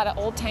hear a lot of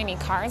old-timey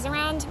cars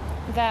around.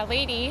 The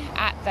lady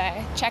at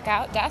the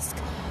checkout desk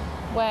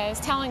was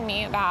telling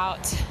me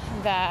about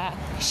the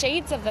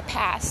Shades of the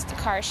Past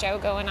car show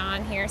going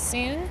on here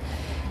soon.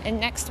 And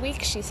next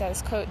week, she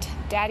says, quote,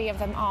 Daddy of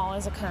them all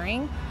is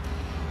occurring.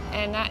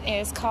 And that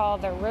is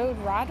called the Road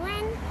Rod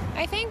Run,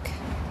 I think.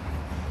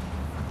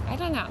 I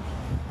don't know.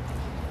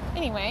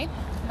 Anyway,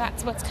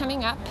 that's what's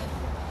coming up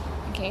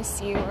in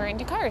case you were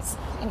into cars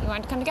and you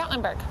wanted to come to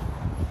Gatlinburg.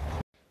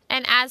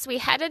 And as we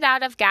headed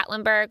out of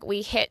Gatlinburg,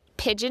 we hit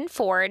Pigeon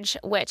Forge,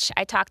 which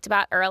I talked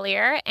about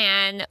earlier,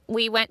 and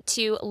we went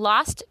to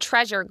Lost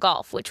Treasure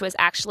Golf, which was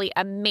actually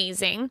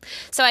amazing.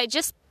 So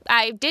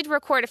I did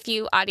record a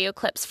few audio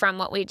clips from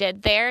what we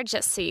did there,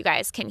 just so you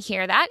guys can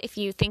hear that if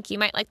you think you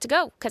might like to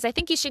go, because I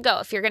think you should go.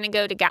 If you're going to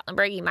go to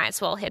Gatlinburg, you might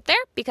as well hit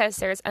there because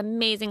there's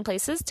amazing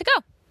places to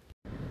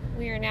go.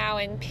 We are now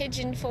in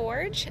Pigeon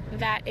Forge.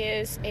 That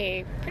is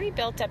a pretty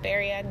built-up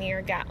area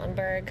near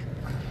Gatlinburg.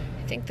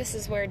 I think this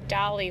is where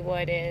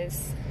Dollywood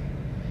is.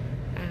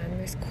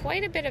 There's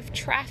quite a bit of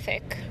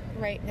traffic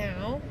right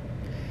now.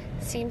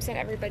 Seems that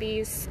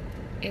everybody's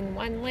in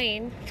one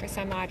lane for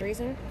some odd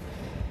reason.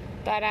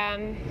 But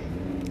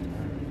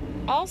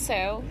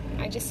also,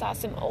 I just saw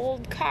some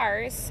old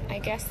cars. I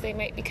guess they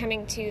might be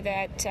coming to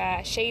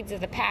that Shades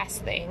of the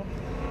Past thing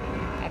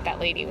that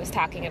lady was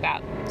talking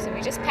about. So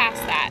we just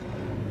passed that.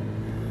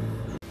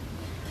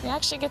 We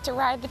actually get to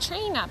ride the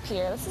train up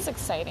here. This is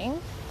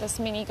exciting, this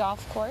mini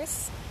golf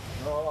course.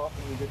 Not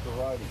often you get to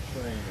ride a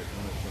train at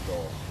miniature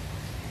golf.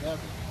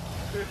 Never.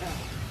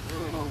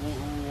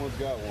 Everyone's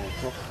got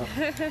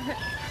one.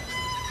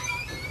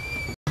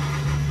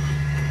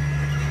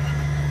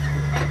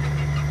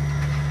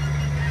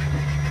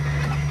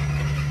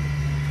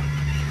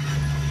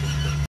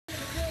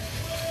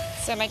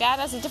 So my dad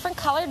has a different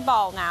colored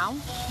ball now.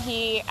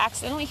 He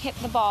accidentally hit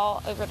the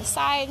ball over the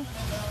side.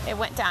 It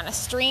went down a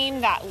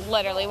stream that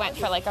literally went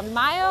for like a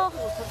mile.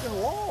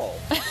 Freaking wall.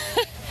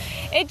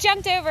 It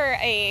jumped over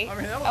a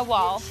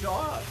wall.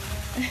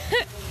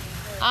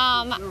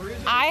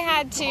 I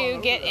had to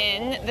get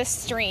in the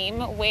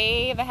stream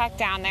way the heck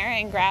down there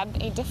and grab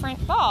a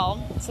different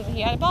ball so that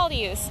he had a ball to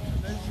use.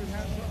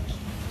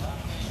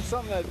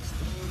 Something that's,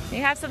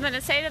 You have something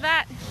to say to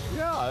that?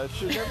 yeah, it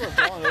should never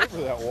have gone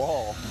over that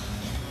wall.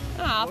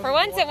 Oh, for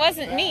once it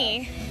wasn't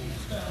me.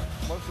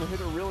 Must have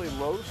hit a really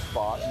low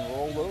spot and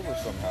rolled over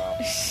somehow.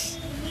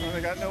 And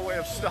they got no way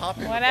of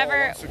stopping.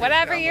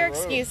 Whatever your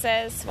excuse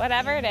is,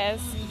 whatever it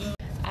is.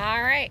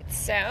 All right,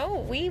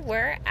 so we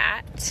were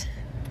at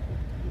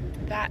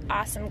that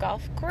awesome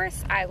golf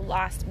course. I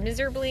lost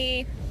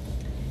miserably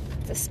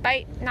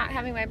despite not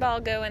having my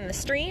ball go in the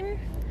stream.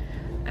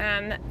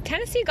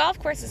 Tennessee golf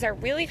courses are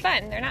really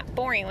fun. They're not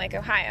boring like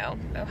Ohio.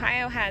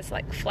 Ohio has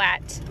like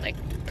flat, like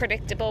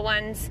predictable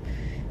ones.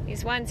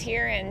 These ones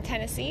here in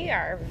Tennessee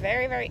are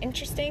very, very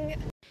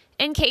interesting.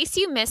 In case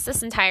you missed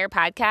this entire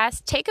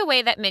podcast, take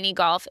away that mini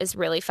golf is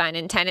really fun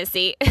in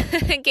Tennessee.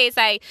 in case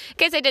I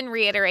didn't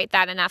reiterate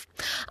that enough.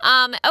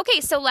 Okay,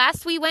 so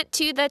last we went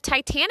to the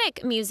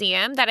Titanic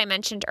Museum that I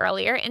mentioned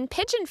earlier in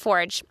Pigeon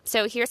Forge.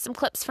 So here's some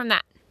clips from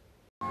that.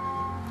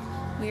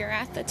 We are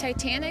at the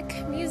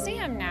Titanic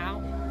Museum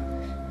now.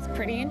 It's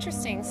pretty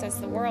interesting.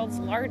 Says the world's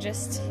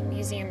largest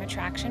museum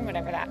attraction,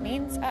 whatever that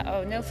means.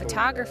 Uh-oh, no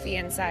photography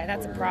inside.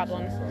 That's a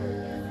problem.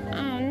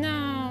 Oh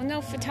no,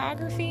 no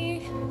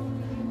photography.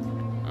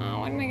 Oh,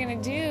 what am I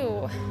gonna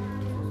do?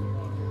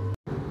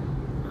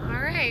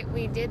 All right,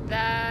 we did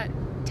the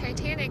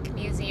Titanic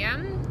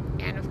Museum,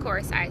 and of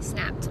course I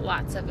snapped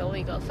lots of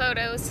illegal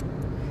photos.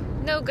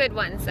 No good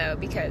ones though,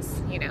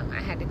 because, you know,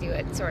 I had to do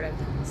it sort of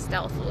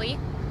stealthily.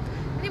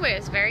 Anyway, it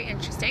was very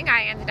interesting.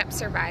 I ended up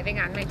surviving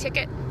on my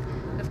ticket.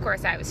 Of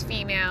course, I was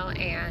female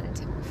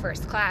and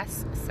first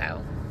class,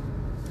 so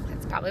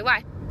that's probably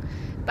why.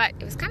 But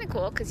it was kind of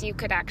cool because you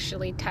could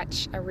actually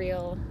touch a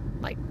real,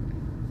 like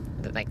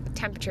the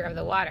temperature of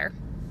the water,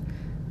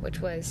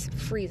 which was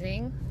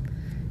freezing,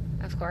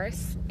 of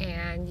course.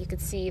 And you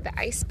could see the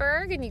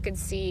iceberg, and you could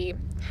see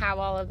how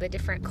all of the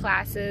different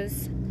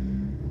classes,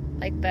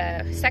 like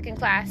the second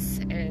class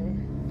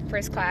and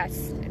first class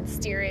and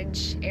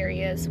steerage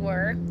areas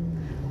were.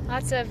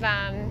 Lots of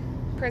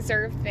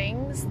preserved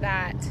things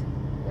that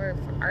were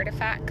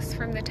artifacts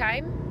from the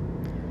time.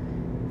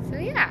 So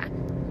yeah,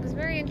 it was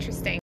very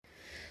interesting.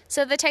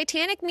 So the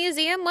Titanic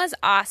Museum was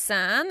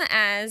awesome.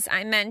 As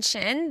I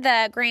mentioned,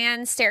 the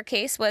grand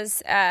staircase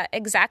was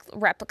exact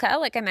replica,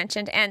 like I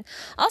mentioned. And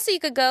also you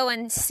could go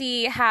and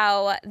see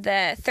how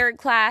the third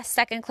class,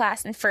 second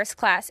class, and first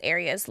class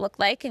areas look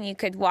like. And you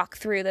could walk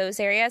through those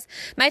areas.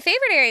 My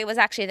favorite area was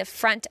actually the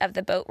front of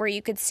the boat where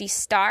you could see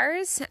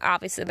stars.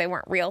 Obviously they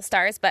weren't real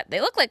stars, but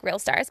they look like real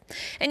stars.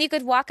 And you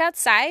could walk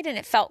outside and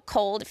it felt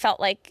cold. It felt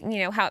like, you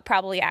know, how it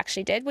probably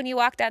actually did when you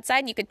walked outside.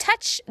 And you could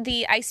touch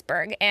the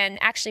iceberg and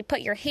actually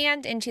put your hand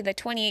into the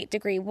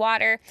 28-degree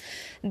water.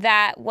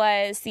 That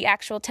was the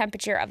actual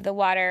temperature of the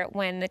water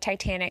when the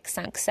Titanic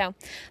sunk. So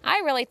I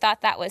really thought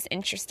that was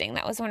interesting.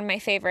 That was one of my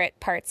favorite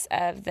parts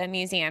of the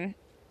museum.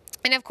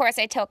 And of course,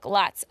 I took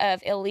lots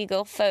of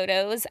illegal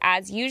photos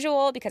as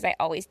usual because I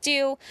always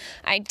do.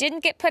 I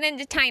didn't get put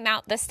into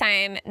timeout this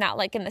time, not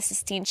like in the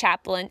Sistine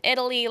Chapel in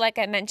Italy, like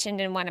I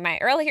mentioned in one of my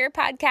earlier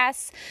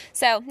podcasts.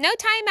 So no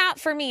timeout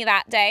for me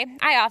that day.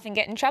 I often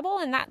get in trouble,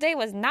 and that day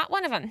was not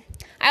one of them.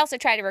 I also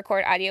tried to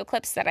record audio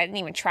clips that I didn't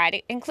even try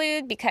to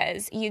include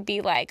because you'd be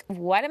like,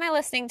 what am I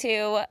listening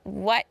to?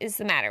 What is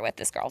the matter with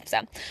this girl? So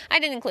I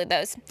didn't include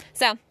those.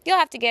 So you'll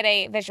have to get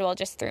a visual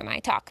just through my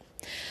talk.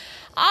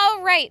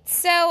 All right,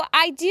 so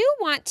I do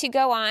want to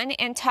go on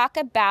and talk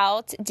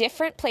about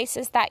different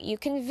places that you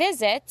can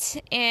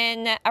visit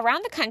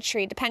around the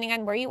country, depending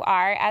on where you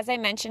are. As I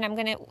mentioned, I'm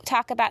going to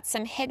talk about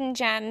some hidden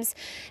gems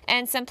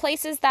and some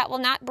places that will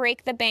not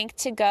break the bank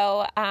to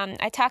go.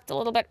 I talked a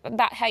little bit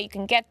about how you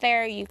can get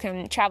there. You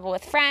can travel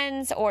with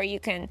friends, or you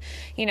can,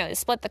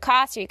 split the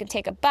cost, or you can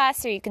take a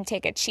bus, or you can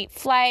take a cheap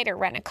flight or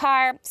rent a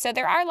car. So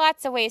there are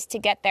lots of ways to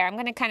get there. I'm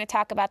going to kind of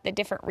talk about the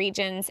different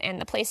regions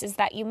and the places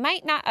that you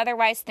might not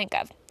otherwise think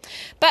of.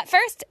 But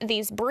first,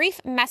 these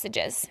brief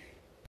messages.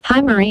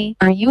 Hi Marie,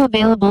 are you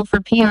available for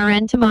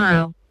PRN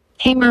tomorrow?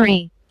 Hey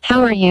Marie,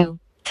 how are you?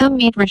 Come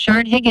meet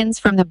Rashard Higgins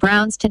from the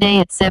Browns today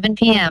at 7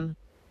 p.m.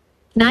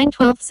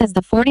 9/12 is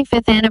the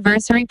 45th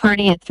anniversary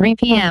party at 3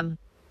 p.m.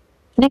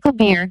 Nickel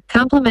beer,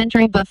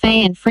 complimentary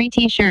buffet and free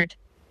t-shirt.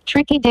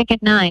 Tricky Dick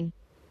at 9.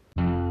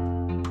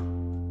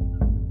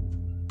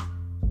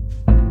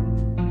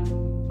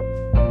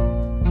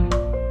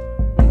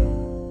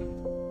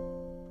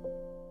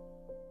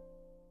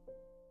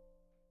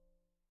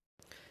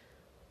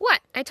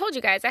 What? I told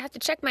you guys I have to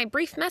check my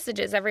brief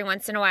messages every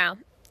once in a while.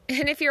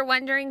 And if you're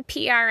wondering,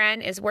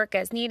 PRN is work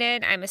as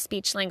needed. I'm a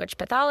speech language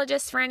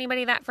pathologist for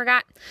anybody that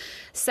forgot.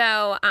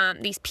 So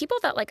these people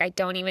that I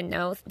don't even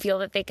know feel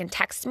that they can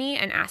text me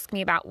and ask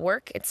me about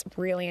work. It's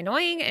really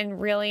annoying and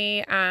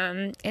really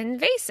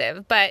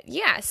invasive. But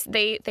yes,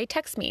 they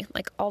text me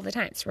all the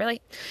time. It's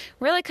really,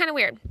 really kind of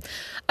weird.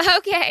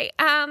 Okay.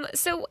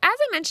 So as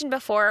I mentioned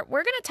before,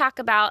 we're going to talk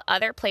about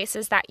other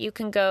places that you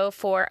can go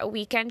for a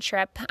weekend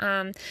trip.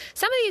 Some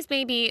of these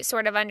may be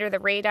sort of under the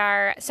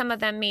radar. Some of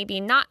them may be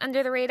not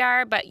under the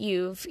radar, but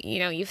you've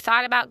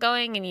thought about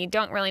going and you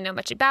don't really know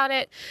much about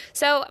it.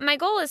 So my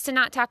goal is to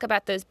not talk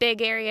about those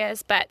big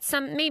areas, but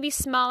some maybe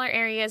smaller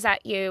areas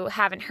that you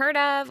haven't heard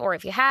of, or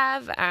if you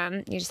have,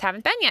 you just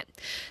haven't been yet.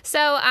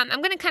 So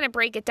I'm going to kind of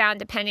break it down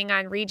depending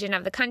on region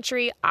of the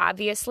country.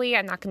 Obviously,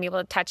 I'm not going to be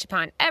able to touch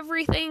upon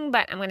everything,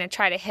 but I'm going to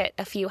try to hit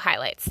a few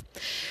highlights.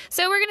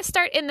 So we're going to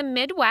start in the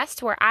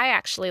Midwest, where I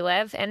actually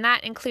live, and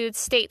that includes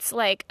states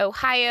like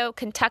Ohio,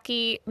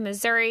 Kentucky,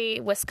 Missouri,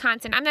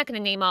 Wisconsin. I'm not going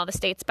to name all the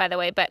states, by the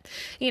way, but,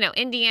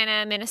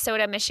 Indiana,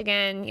 Minnesota,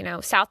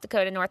 Michigan, South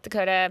Dakota, North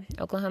Dakota,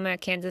 Oklahoma,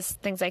 Kansas,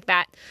 things like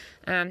that.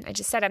 I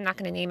just said I'm not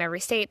going to name every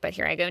state, but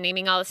here I go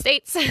naming all the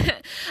states.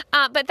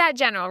 But that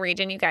general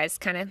region, you guys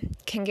kind of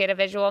can get a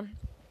visual.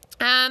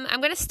 I'm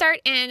going to start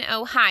in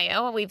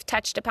Ohio. We've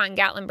touched upon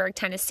Gatlinburg,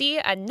 Tennessee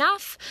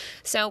enough,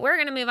 so we're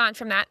going to move on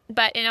from that.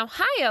 But in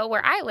Ohio,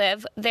 where I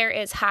live, there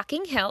is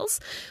Hocking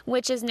Hills,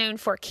 which is known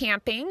for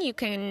camping. You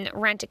can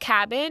rent a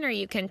cabin or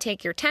you can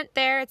take your tent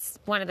there. It's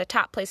one of the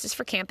top places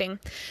for camping.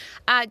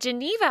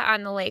 Geneva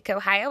on the Lake,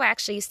 Ohio. I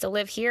actually used to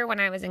live here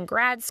when I was in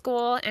grad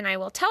school, and I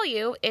will tell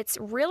you, it's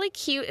really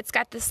cute. It's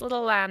got this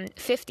little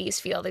 50s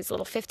feel, these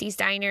little 50s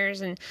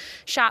diners and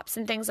shops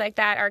and things like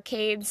that,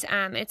 arcades.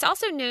 It's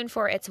also known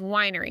for its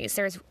wineries.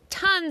 There's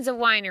tons of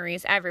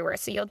wineries everywhere,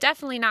 so you'll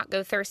definitely not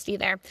go thirsty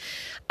there.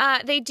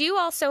 They do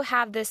also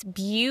have this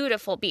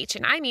beautiful beach,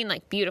 and I mean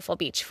beautiful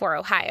beach for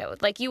Ohio.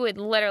 You would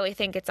literally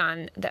think it's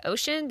on the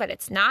ocean, but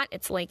it's not.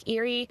 It's Lake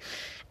Erie,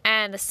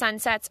 and the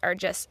sunsets are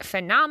just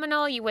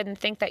phenomenal. You wouldn't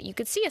think that you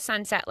could see a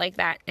sunset like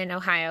that in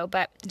Ohio,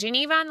 but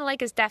Geneva on the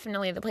Lake is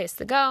definitely the place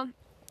to go.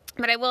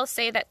 But I will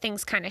say that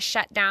things kind of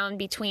shut down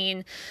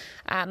between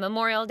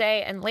Memorial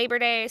Day and Labor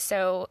Day,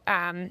 so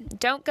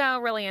don't go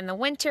really in the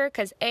winter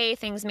because A,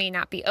 things may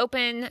not be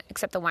open,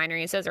 except the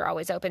wineries, those are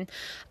always open,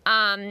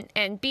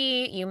 and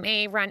B, you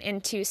may run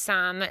into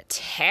some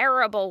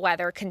terrible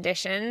weather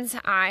conditions.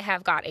 I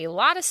have got a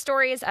lot of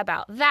stories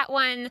about that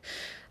one.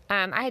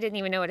 I didn't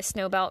even know what a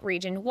snowbelt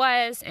region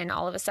was, and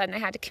all of a sudden I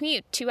had to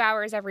commute 2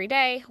 hours every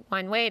day,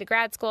 one way to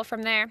grad school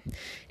from there.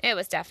 It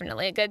was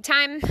definitely a good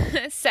time.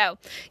 So,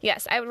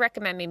 yes, I would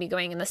recommend maybe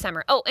going in the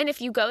summer. Oh, and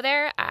if you go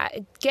there,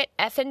 get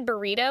effin'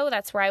 burrito.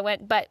 That's where I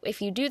went. But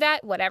if you do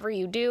that, whatever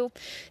you do,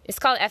 it's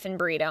called effin'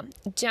 burrito.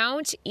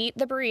 Don't eat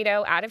the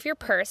burrito out of your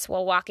purse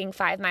while walking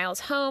 5 miles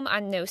home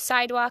on no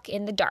sidewalk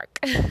in the dark.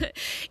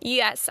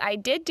 Yes, I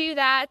did do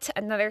that.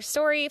 Another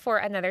story for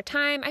another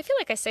time. I feel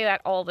like I say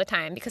that all the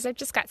time because I've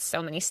just got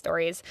so many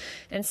stories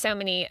and so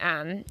many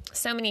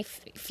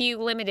few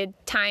limited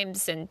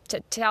times and to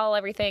tell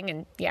everything.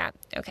 And yeah,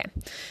 okay.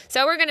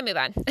 So we're going to move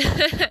on.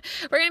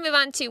 We're going to move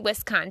on to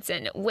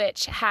Wisconsin,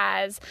 which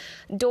has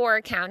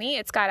Door County.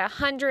 It's got a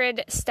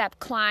 100-step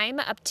climb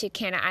up to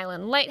Canna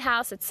Island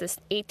Lighthouse. It's this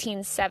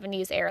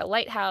 1870s era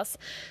lighthouse.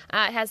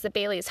 It has the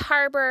Bailey's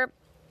Harbor.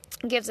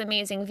 Gives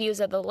amazing views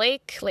of the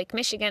Lake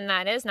Michigan,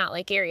 that is, not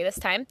Lake Erie this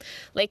time,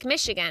 Lake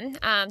Michigan.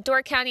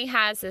 Door County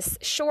has this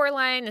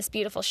shoreline, this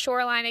beautiful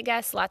shoreline, I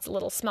guess, lots of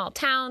little small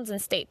towns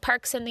and state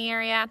parks in the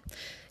area.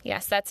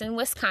 Yes, that's in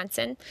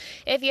Wisconsin.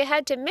 If you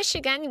head to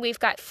Michigan, we've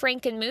got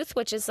Frankenmuth,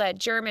 which is a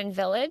German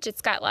village.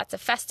 It's got lots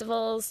of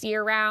festivals,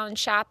 year-round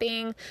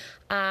shopping,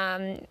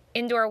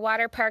 indoor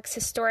water parks,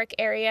 historic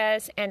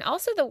areas, and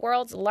also the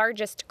world's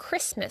largest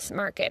Christmas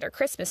market or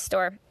Christmas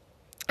store.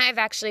 I've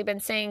actually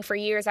been saying for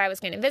years I was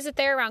going to visit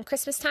there around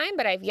Christmas time,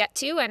 but I've yet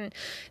to, and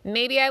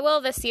maybe I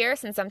will this year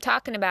since I'm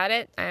talking about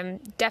it. I'm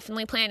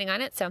definitely planning on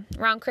it, so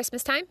around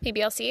Christmas time,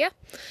 maybe I'll see you.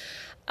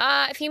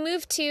 If you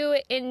move to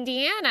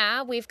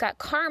Indiana, we've got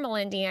Carmel,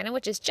 Indiana,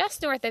 which is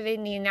just north of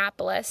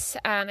Indianapolis.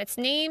 It's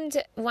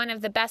named one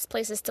of the best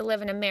places to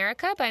live in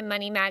America by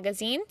Money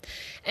Magazine,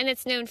 and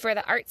it's known for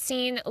the art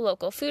scene,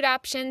 local food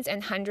options,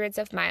 and hundreds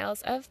of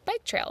miles of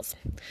bike trails.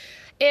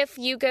 If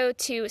you go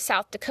to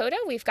South Dakota,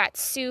 we've got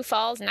Sioux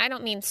Falls, and I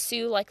don't mean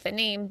Sioux like the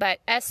name, but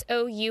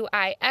Souix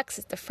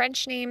is the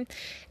French name.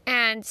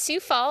 And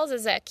Sioux Falls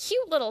is a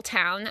cute little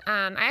town.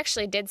 I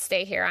actually did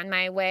stay here on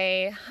my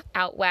way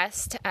out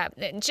west.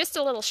 Just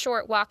a little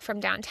short walk from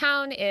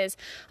downtown is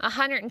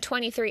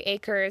 123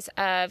 acres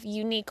of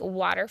unique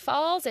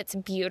waterfalls. It's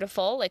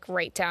beautiful, like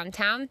right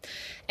downtown.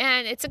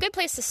 And it's a good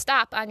place to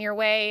stop on your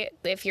way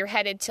if you're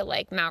headed to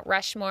like Mount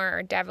Rushmore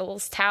or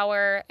Devil's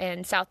Tower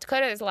in South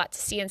Dakota. There's a lot to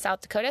see in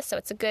South Dakota, so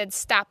it's a good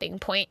stopping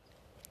point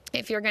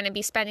if you're going to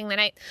be spending the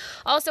night.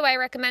 Also, I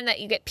recommend that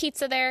you get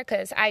pizza there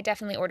because I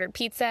definitely ordered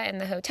pizza in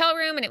the hotel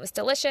room and it was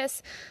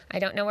delicious. I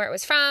don't know where it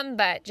was from,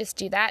 but just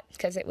do that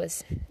because it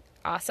was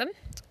awesome.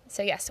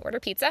 So yes, order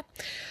pizza.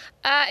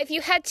 If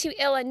you head to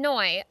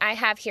Illinois, I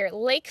have here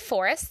Lake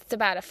Forest. It's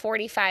about a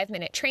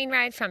 45-minute train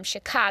ride from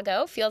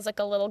Chicago. Feels like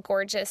a little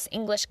gorgeous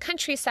English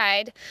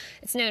countryside.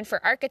 It's known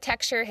for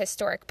architecture,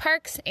 historic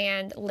parks,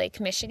 and Lake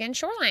Michigan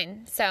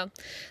shoreline. So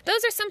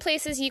those are some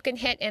places you can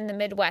hit in the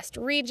Midwest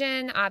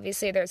region.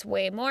 Obviously, there's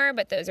way more,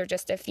 but those are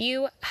just a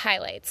few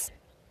highlights.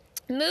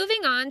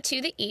 Moving on to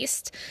the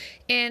east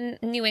in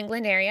New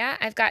England area,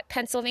 I've got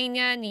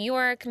Pennsylvania, New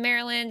York,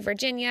 Maryland,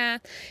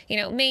 Virginia,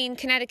 Maine,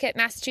 Connecticut,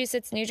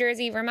 Massachusetts, New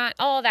Jersey, Vermont,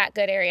 all that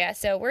good area.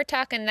 So we're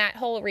talking that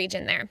whole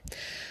region there.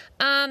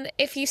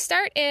 If you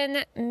start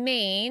in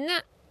Maine,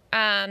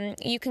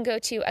 you can go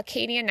to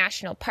Acadia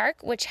National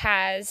Park, which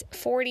has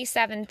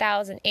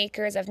 47,000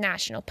 acres of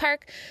national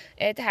park.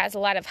 It has a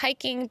lot of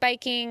hiking,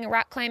 biking,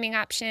 rock climbing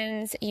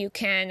options. You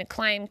can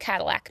climb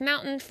Cadillac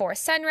Mountain for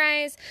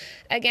sunrise.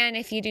 Again,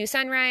 if you do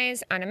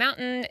sunrise on a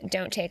mountain,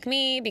 don't take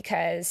me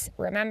because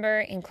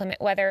remember, inclement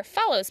weather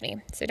follows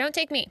me. So don't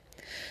take me.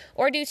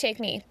 Or do take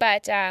me,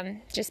 but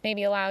just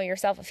maybe allow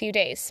yourself a few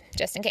days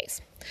just in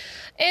case.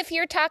 If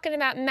you're talking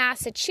about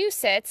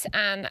Massachusetts,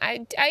 I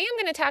am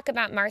going to talk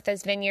about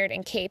Martha's Vineyard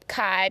and Cape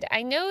Cod.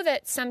 I know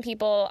that some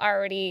people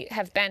already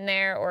have been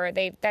there or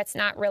that's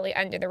not really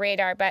under the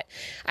radar, but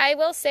I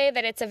will say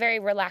that it's a very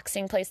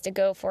relaxing place to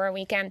go for a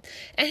weekend.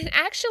 And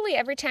actually,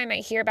 every time I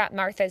hear about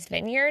Martha's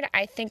Vineyard,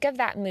 I think of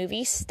that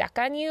movie Stuck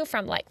on You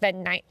from I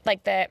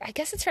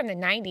guess it's from the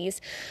 90s.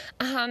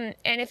 And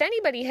if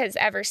anybody has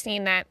ever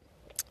seen that,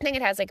 I think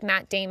it has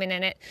Matt Damon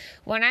in it.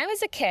 When I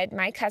was a kid,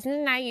 my cousin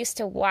and I used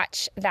to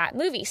watch that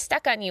movie,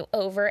 Stuck on You,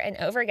 over and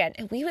over again.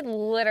 And we would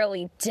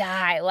literally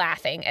die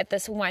laughing at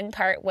this one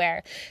part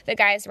where the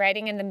guy's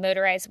riding in the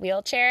motorized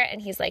wheelchair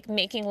and he's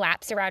making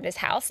laps around his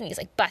house and he's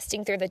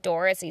busting through the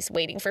door as he's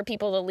waiting for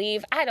people to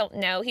leave. I don't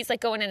know. He's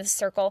going in a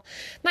circle.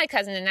 My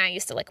cousin and I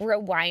used to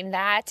rewind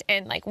that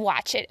and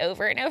watch it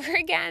over and over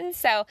again.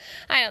 So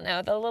I don't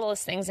know. The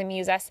littlest things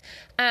amuse us.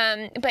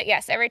 But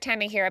yes, every time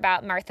I hear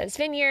about Martha's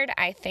Vineyard,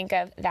 I think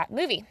of that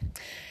movie.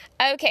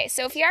 Okay,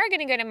 so if you are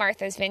going to go to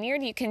Martha's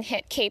Vineyard, you can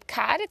hit Cape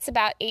Cod. It's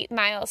about 8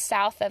 miles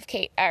south, and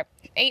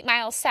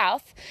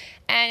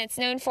it's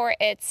known for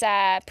its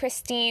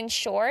pristine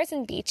shores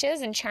and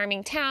beaches and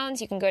charming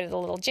towns. You can go to the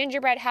little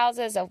gingerbread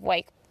houses of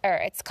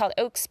it's called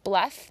Oaks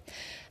Bluff.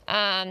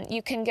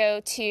 You can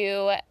go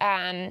to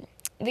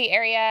the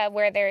area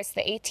where there's the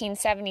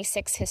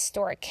 1876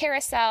 historic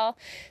carousel.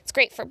 It's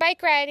great for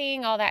bike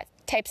riding, all that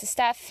types of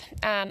stuff.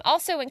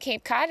 Also in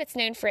Cape Cod, it's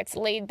known for its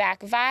laid-back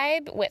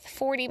vibe with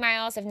 40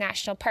 miles of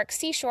national park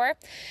seashore.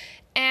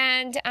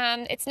 And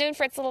it's known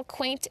for its little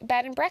quaint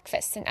bed and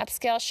breakfasts and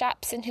upscale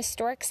shops and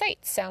historic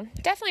sites. So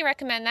definitely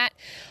recommend that.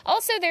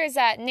 Also, there's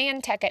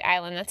Nantucket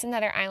Island. That's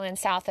another island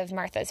south of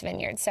Martha's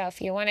Vineyard. So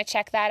if you want to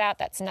check that out,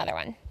 that's another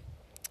one.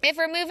 If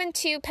we're moving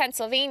to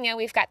Pennsylvania,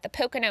 we've got the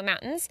Pocono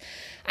Mountains.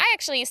 I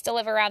actually used to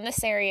live around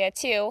this area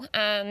too.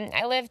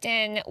 I lived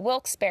in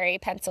Wilkes-Barre,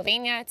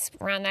 Pennsylvania. It's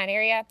around that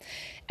area.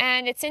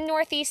 And it's in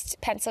northeast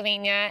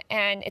Pennsylvania,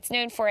 and it's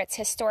known for its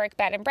historic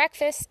bed and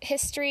breakfast,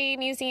 history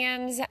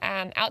museums,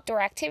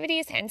 outdoor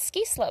activities, and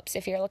ski slopes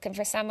if you're looking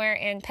for somewhere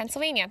in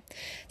Pennsylvania.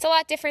 It's a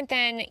lot different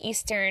than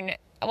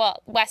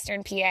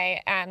Western PA.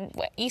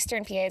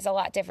 Eastern PA is a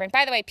lot different.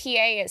 By the way,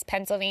 PA is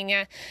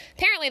Pennsylvania.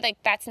 Apparently,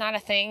 that's not a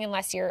thing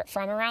unless you're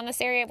from around this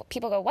area.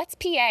 People go, what's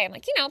PA? I'm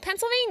like,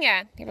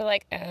 Pennsylvania. People are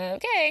like,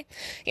 okay.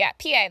 Yeah,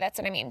 PA, that's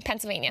what I mean,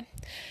 Pennsylvania.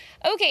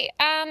 Okay,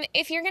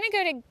 if you're going to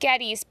go to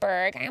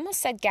Gettysburg, I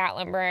almost said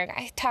Gatlinburg.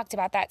 I talked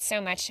about that so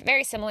much.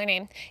 Very similar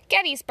name.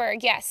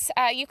 Gettysburg, yes.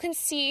 You can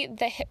see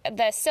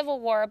the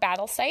Civil War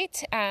battle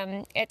site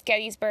at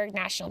Gettysburg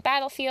National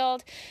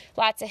Battlefield.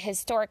 Lots of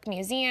historic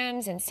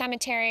museums and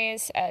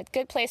cemeteries. A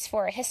good place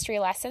for a history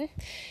lesson.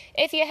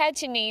 If you head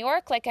to New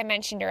York, like I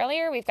mentioned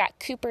earlier, we've got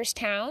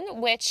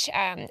Cooperstown, which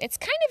it's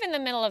kind of in the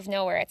middle of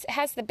nowhere. It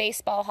has the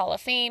Baseball Hall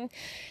of Fame.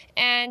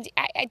 And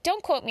I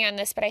don't quote me on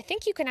this, but I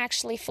think you can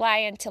actually fly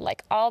into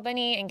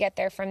Albany and get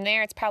there from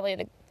there. It's probably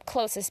the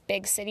closest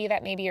big city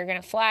that maybe you're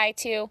going to fly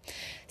to.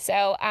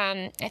 So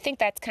I think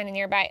that's kind of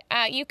nearby.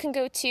 You can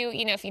go to,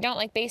 if you don't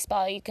like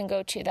baseball, you can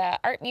go to the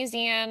art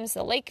museums,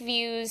 the lake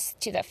views,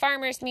 to the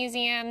Farmers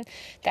Museum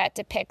that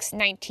depicts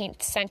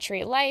 19th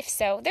century life.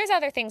 So there's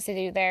other things to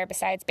do there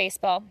besides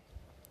baseball.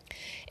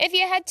 If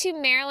you head to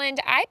Maryland,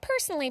 I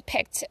personally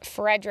picked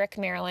Frederick,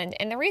 Maryland,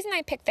 and the reason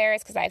I picked there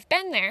is because I've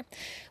been there.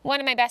 One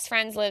of my best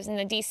friends lives in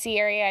the D.C.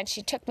 area, and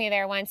she took me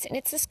there once, and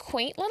it's this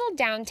quaint little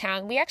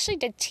downtown. We actually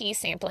did tea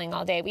sampling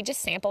all day. We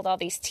just sampled all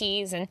these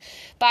teas and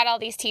bought all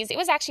these teas. It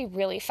was actually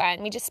really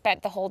fun. We just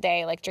spent the whole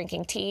day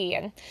drinking tea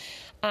and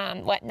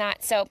whatnot.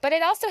 But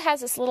it also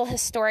has this little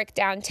historic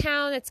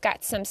downtown. It's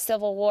got some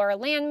Civil War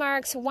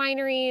landmarks,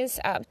 wineries,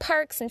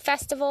 parks, and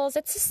festivals.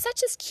 It's just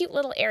such a cute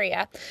little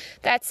area.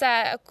 That's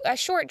a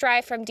short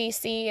drive from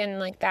D.C.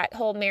 and that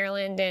whole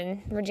Maryland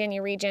and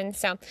Virginia region.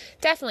 So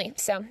definitely.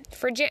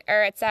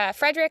 It's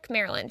Frederick,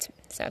 Maryland.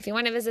 So if you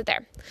want to visit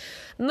there.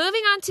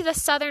 Moving on to the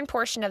southern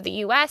portion of the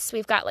U.S.,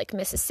 we've got like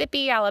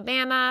Mississippi,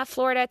 Alabama,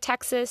 Florida,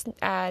 Texas,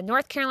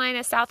 North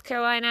Carolina, South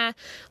Carolina,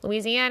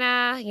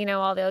 Louisiana,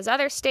 all those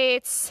other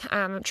states.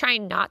 I'm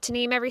trying not to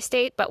name every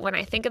state, but when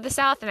I think of the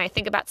South and I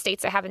think about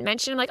states I haven't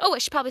mentioned, I'm like, oh, I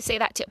should probably say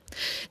that too.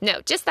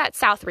 No, just that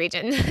South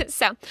region.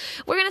 So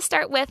we're going to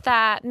start with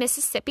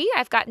Mississippi.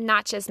 I've got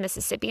Natchez,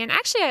 Mississippi. And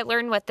actually, I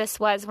learned what this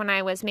was when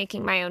I was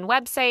making my own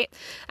website.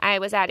 I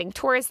was adding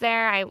tours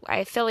there. I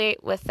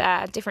affiliate with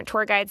different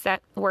tour guides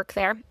that work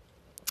there.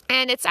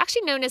 And it's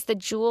actually known as the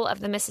Jewel of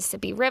the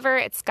Mississippi River.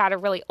 It's got a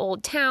really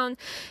old town,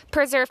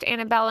 preserved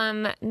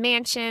antebellum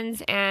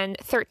mansions, and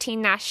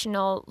 13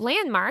 national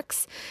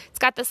landmarks. It's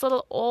got this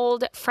little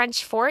old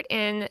French fort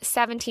in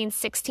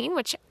 1716,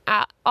 which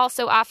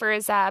also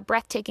offers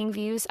breathtaking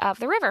views of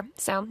the river.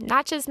 So,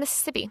 Natchez,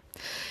 Mississippi.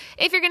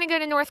 If you're going to go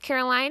to North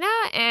Carolina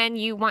and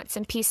you want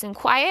some peace and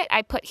quiet,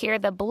 I put here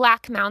the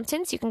Black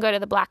Mountains. You can go to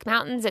the Black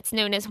Mountains. It's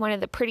known as one of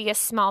the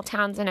prettiest small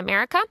towns in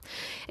America.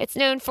 It's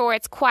known for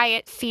its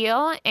quiet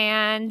feel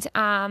and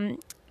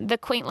the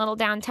quaint little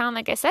downtown,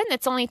 like I said, and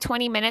it's only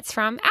 20 minutes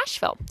from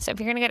Asheville. So if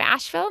you're going to go to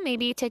Asheville,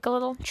 maybe take a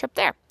little trip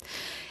there.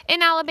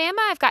 In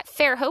Alabama, I've got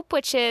Fairhope,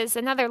 which is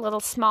another little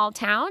small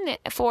town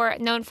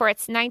known for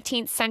its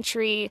 19th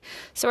century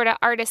sort of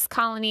artist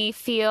colony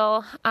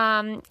feel.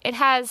 It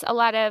has a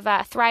lot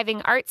of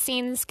thriving art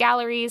scenes,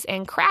 galleries,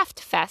 and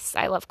craft fests.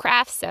 I love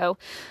crafts, so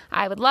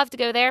I would love to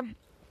go there.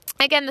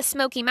 Again, the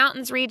Smoky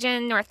Mountains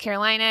region, North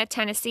Carolina,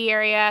 Tennessee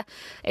area.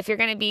 If you're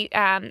going to be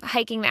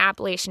hiking the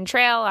Appalachian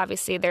Trail,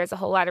 obviously there's a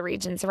whole lot of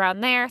regions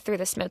around there through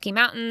the Smoky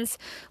Mountains.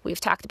 We've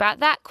talked about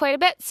that quite a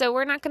bit, so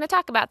we're not going to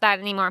talk about that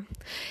anymore.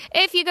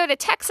 If you go to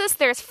Texas,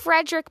 there's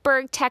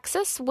Fredericksburg,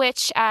 Texas,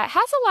 which has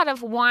a lot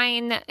of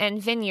wine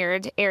and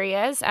vineyard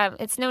areas.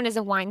 It's known as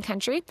a wine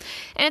country,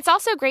 and it's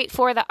also great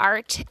for the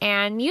art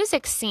and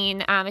music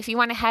scene. If you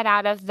want to head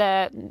out of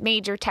the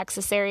major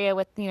Texas area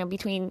with,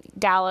 between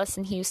Dallas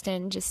and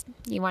Houston, just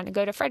you want to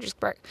go to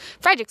Fredericksburg.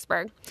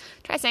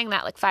 Try saying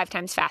that like 5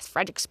 times fast.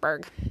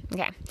 Fredericksburg.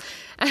 Okay.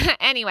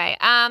 Anyway,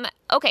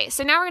 okay,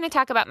 so now we're going to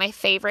talk about my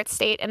favorite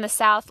state in the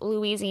South,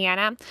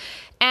 Louisiana.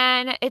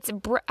 And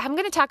I'm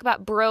going to talk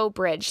about Breaux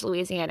Bridge,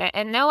 Louisiana.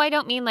 And no, I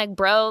don't mean like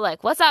bro,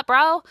 like what's up,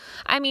 bro?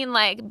 I mean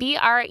like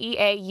Breaux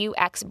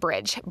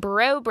Bridge.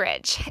 Breaux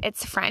Bridge.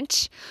 It's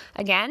French,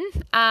 again,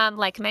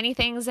 like many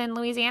things in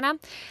Louisiana.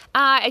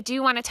 I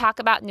do want to talk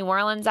about New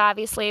Orleans,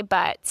 obviously,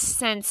 but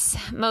since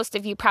most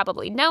of you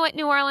probably know what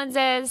New Orleans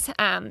is,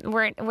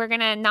 we're going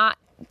to not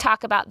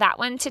talk about that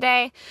one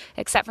today,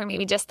 except for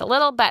maybe just a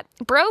little. But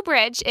Breaux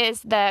Bridge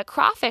is the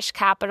crawfish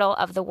capital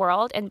of the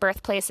world and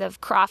birthplace of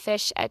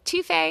crawfish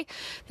etouffee.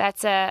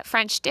 That's a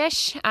French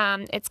dish.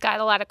 It's got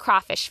a lot of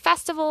crawfish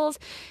festivals,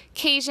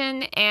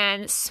 Cajun,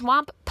 and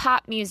swamp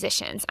pop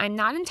musicians. I'm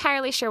not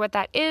entirely sure what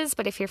that is,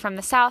 but if you're from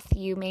the South,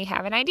 you may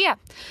have an idea.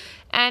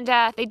 And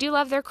they do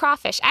love their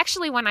crawfish.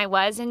 Actually, when I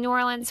was in New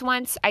Orleans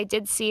once, I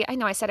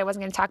know I said I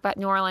wasn't going to talk about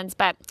New Orleans,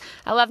 but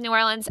I love New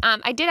Orleans.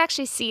 I did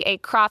actually see a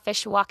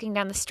crawfish walking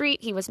down the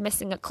street. He was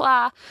missing a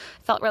claw.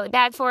 Felt really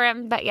bad for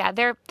him. But yeah,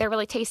 they're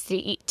really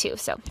tasty to eat too.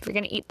 So if you're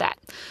going to eat that.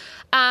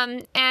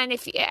 And I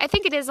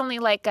think it is only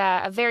like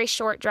a very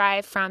short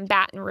drive from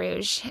Baton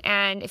Rouge.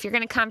 And if you're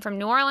going to come from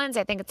New Orleans,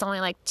 I think it's only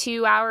like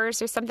 2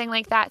 hours or something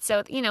like that.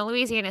 So,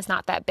 Louisiana is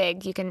not that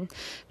big. You can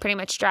pretty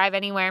much drive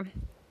anywhere.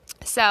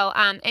 So,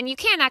 and you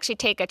can actually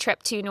take a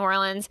trip to New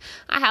Orleans.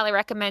 I highly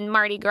recommend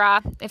Mardi Gras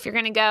if you're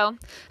going to go.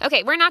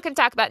 Okay, we're not going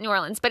to talk about New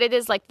Orleans, but it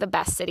is like the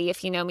best city.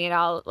 If you know me at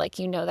all, like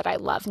that I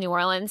love New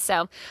Orleans.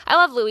 So I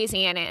love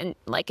Louisiana and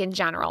in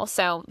general.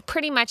 So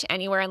pretty much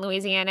anywhere in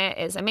Louisiana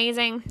is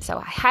amazing. So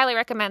I highly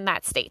recommend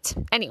that state.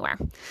 Anywhere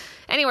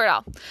at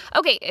all.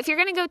 Okay, if you're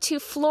going to go to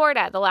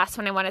Florida, the last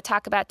one I want to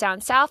talk about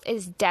down south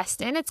is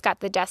Destin. It's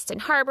got the Destin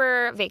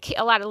Harbor,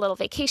 a lot of little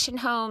vacation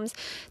homes,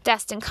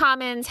 Destin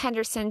Commons,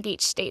 Henderson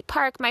Beach State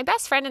Park. My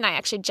best friend and I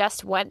actually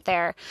just went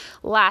there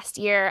last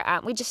year.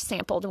 We just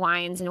sampled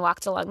wines and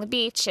walked along the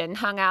beach and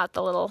hung out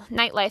the little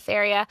nightlife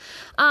area.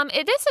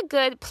 It is a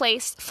good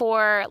place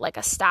for like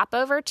a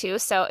stopover too.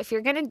 So if you're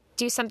going to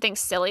do something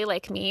silly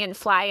like me and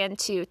fly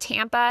into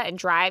Tampa and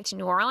drive to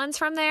New Orleans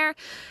from there,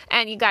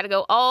 and you got to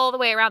go all the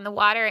way around the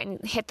water and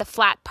hit the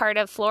flat part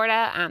of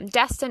Florida,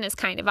 Destin is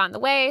kind of on the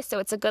way, so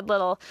it's a good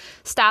little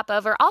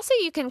stopover. Also,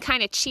 you can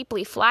kind of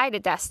cheaply fly to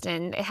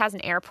Destin. It has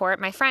an airport.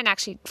 My friend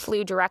actually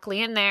flew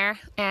directly in there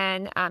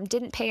and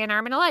didn't pay an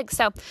arm and a leg,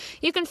 so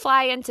you can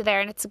fly into there,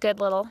 and it's a good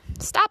little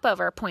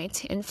stopover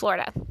point in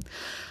Florida.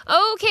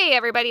 Okay,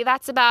 everybody,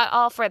 that's about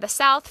all for the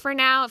South for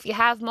now. If you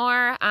have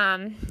more,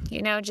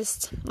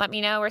 just let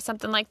me know or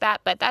something like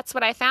that. But that's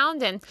what I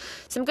found, and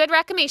some good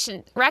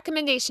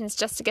recommendations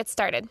just to get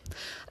started.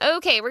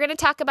 Okay, we're going to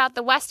talk about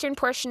the western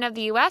portion of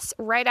the U.S.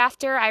 right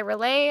after I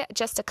relay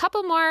just a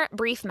couple more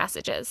brief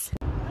messages.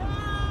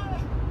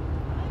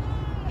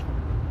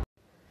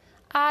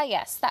 Ah,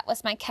 yes, that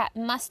was my cat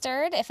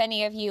Mustard. If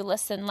any of you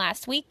listened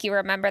last week, you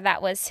remember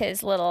that was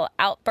his little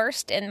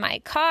outburst in my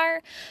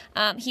car.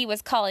 He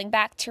was calling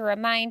back to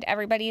remind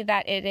everybody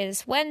that it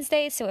is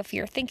Wednesday, so if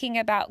you're thinking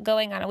about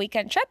going on a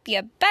weekend trip,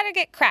 you better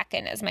get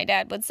cracking, as my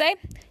dad would say.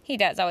 He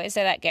does always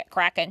say that, get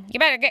cracking. You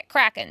better get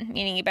cracking,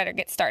 meaning you better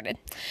get started.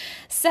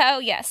 So,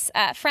 yes,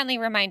 friendly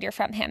reminder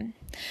from him.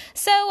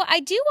 So I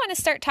do want to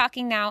start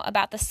talking now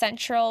about the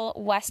central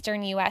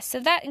western U.S. So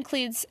that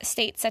includes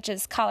states such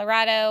as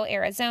Colorado,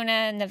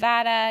 Arizona,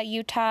 Nevada,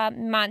 Utah,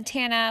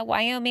 Montana,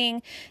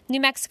 Wyoming, New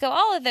Mexico,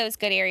 all of those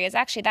good areas.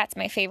 Actually, that's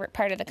my favorite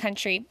part of the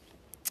country.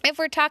 If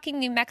we're talking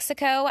New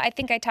Mexico, I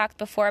think I talked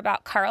before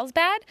about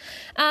Carlsbad,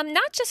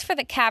 not just for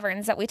the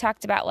caverns that we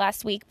talked about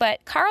last week,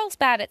 but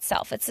Carlsbad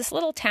itself. It's this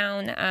little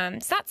town.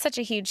 It's not such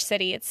a huge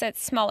city. It's a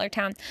smaller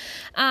town.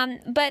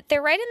 But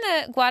they're right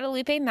in the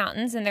Guadalupe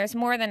Mountains, and there's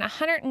more than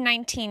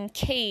 119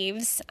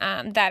 caves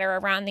that are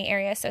around the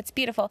area, so it's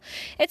beautiful.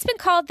 It's been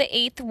called the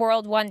 8th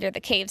world wonder, the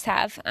caves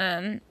have.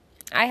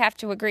 I have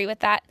to agree with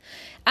that.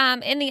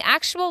 In the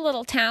actual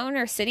little town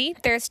or city,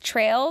 there's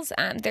trails.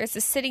 There's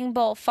the Sitting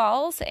Bull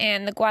Falls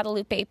and the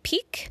Guadalupe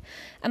Peak,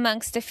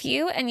 amongst a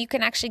few. And you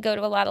can actually go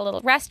to a lot of little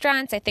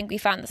restaurants. I think we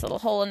found this little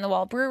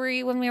hole-in-the-wall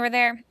brewery when we were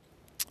there.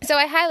 So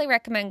I highly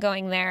recommend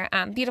going there.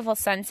 Beautiful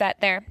sunset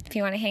there if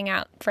you want to hang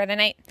out for the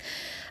night.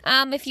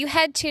 If you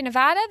head to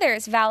Nevada,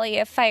 there's Valley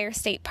of Fire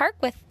State Park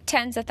with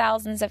tens of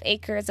thousands of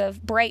acres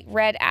of bright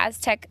red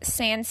Aztec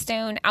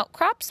sandstone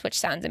outcrops, which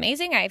sounds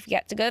amazing. I've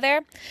yet to go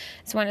there.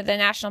 It's one of the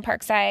national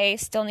parks I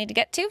still need to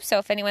get to, so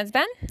if anyone's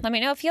been, let me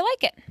know if you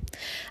like it.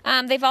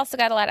 They've also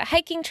got a lot of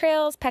hiking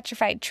trails,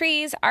 petrified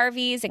trees,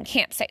 RVs, and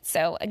campsites.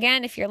 So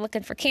again, if you're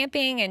looking for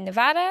camping in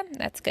Nevada,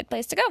 that's a good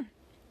place to go.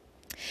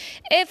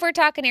 If we're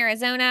talking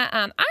Arizona,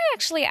 I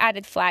actually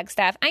added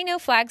Flagstaff. I know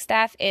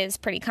Flagstaff is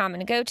pretty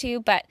common to go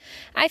to, but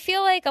I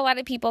feel like a lot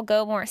of people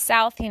go more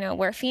south,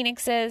 where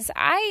Phoenix is.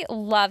 I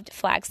loved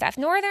Flagstaff.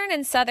 Northern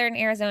and southern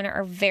Arizona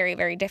are very,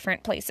 very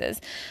different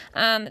places.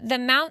 The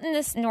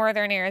mountainous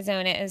northern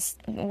Arizona is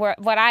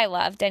what I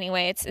loved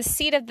anyway. It's the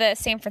seat of the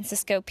San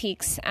Francisco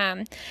peaks.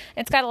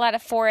 It's got a lot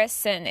of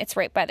forests, and it's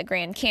right by the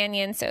Grand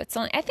Canyon, so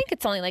I think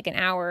it's only like an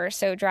hour or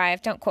so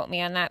drive. Don't quote me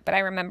on that, but I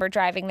remember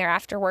driving there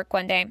after work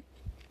one day.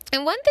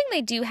 And one thing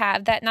they do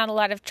have that not a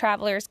lot of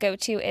travelers go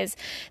to is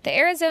the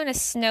Arizona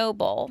Snow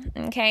Bowl.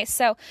 Okay,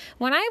 so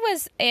when I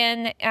was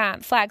in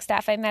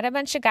Flagstaff, I met a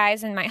bunch of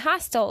guys in my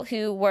hostel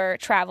who were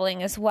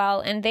traveling as well,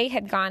 and they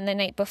had gone the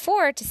night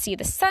before to see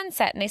the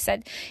sunset. And they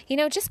said,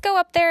 just go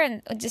up there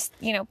and just,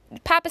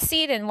 pop a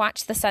seat and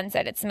watch the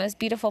sunset. It's the most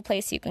beautiful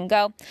place you can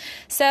go.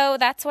 So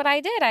that's what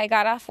I did. I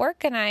got off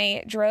work and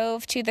I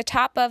drove to the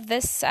top of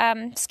this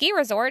ski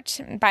resort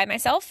by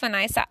myself, and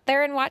I sat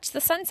there and watched the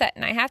sunset.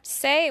 And I have to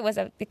say, it was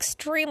a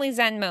extremely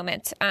zen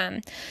moment.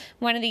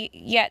 One of the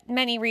yet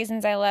many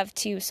reasons I love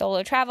to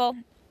solo travel.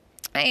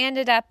 I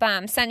ended up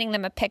sending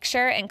them a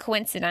picture, and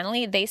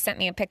coincidentally, they sent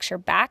me a picture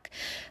back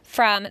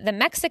from the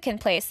Mexican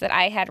place that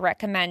I had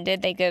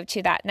recommended they go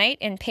to that night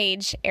in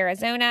Page,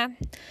 Arizona.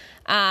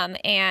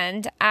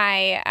 And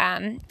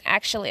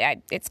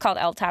it's called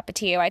El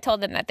Tapatio. I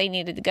told them that they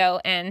needed to go,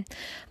 and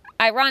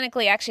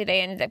ironically, actually, they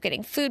ended up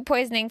getting food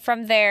poisoning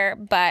from there,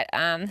 but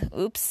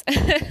oops,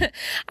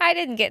 I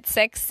didn't get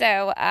sick,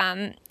 so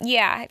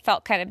I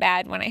felt kind of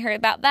bad when I heard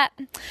about that.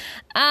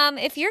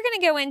 If you're going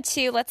to go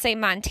into, let's say,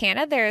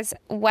 Montana, there's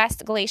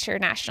West Glacier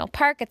National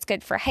Park. It's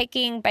good for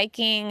hiking,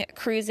 biking,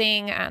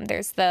 cruising.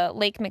 There's the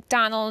Lake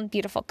McDonald,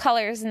 beautiful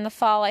colors in the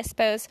fall, I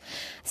suppose,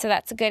 so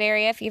that's a good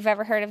area if you've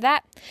ever heard of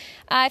that.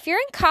 If you're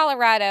in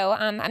Colorado,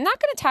 I'm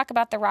not going to talk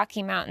about the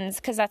Rocky Mountains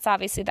because that's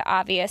obviously the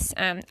obvious.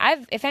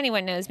 If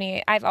anyone knows me,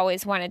 I've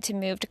always wanted to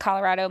move to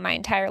Colorado my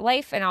entire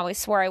life and always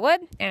swore I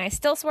would, and I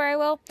still swear I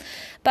will.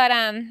 But,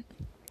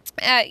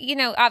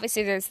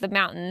 obviously there's the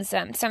mountains, so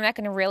I'm not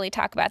going to really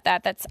talk about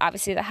that. That's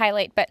obviously the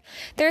highlight. But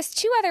there's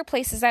two other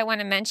places I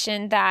want to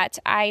mention that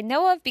I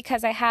know of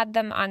because I had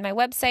them on my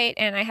website,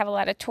 and I have a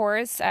lot of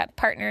tours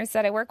partners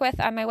that I work with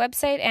on my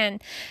website,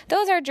 and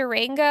those are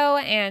Durango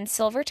and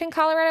Silverton,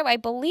 Colorado. I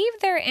believe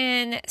they're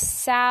in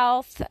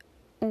Southwest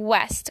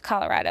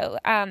Colorado.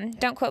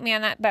 Don't quote me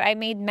on that, but I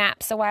made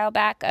maps a while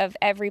back of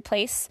every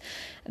place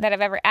that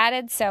I've ever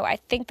added, so I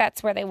think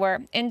that's where they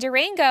were. In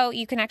Durango,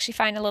 you can actually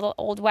find a little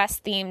Old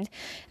West themed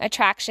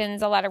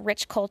attractions, a lot of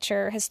rich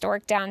culture,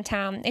 historic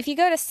downtown. If you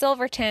go to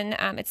Silverton,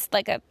 it's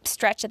like a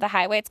stretch of the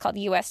highway. It's called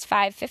US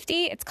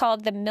 550. It's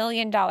called the $1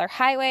 Million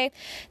Highway,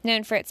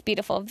 known for its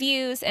beautiful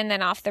views, and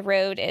then off the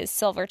road is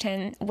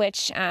Silverton,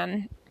 which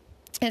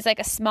is like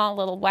a small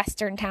little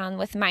western town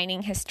with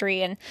mining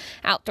history and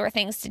outdoor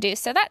things to do.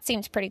 So that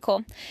seems pretty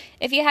cool.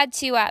 If you head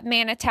to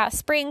Manitou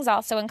Springs,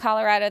 also in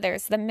Colorado,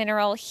 there's the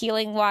mineral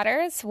healing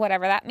waters,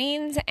 whatever that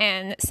means,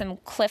 and some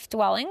cliff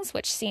dwellings,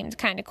 which seemed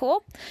kind of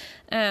cool.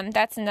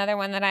 That's another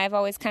one that I've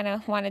always kind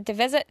of wanted to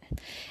visit.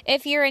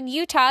 If you're in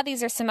Utah,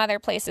 these are some other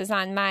places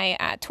on my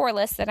tour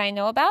list that I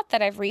know about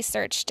that I've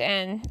researched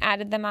and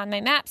added them on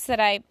my maps that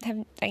I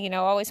have,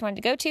 always wanted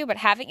to go to, but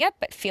haven't yet,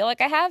 but feel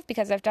like I have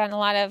because I've done a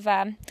lot of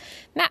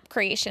map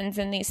creations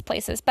in these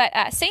places. But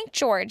St.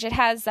 George, it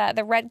has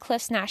the Red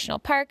Cliffs National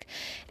Park,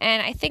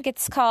 and I think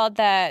it's called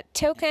the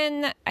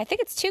Toucan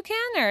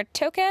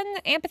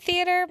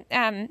Amphitheater.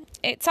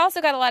 It's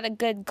also got a lot of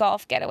good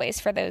golf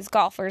getaways for those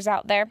golfers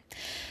out there.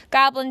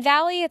 Goblin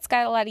Valley, it's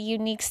got a lot of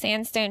unique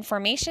sandstone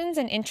formations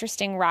and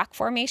interesting rock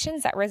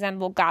formations that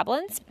resemble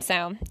goblins.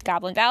 So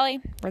Goblin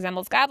Valley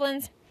resembles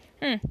goblins.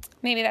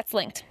 Maybe that's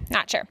linked.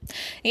 Not sure.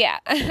 Yeah.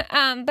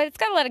 But it's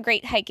got a lot of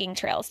great hiking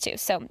trails too.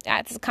 So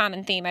that's a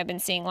common theme. I've been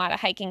seeing a lot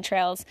of hiking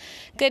trails.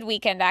 Good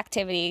weekend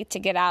activity to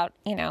get out,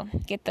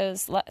 get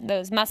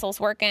those muscles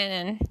working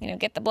and,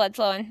 get the blood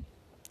flowing.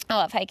 I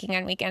love hiking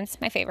on weekends.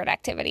 My favorite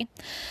activity.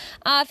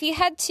 If you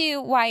head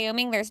to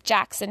Wyoming, there's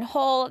Jackson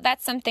Hole.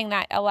 That's something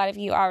that a lot of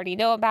you already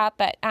know about,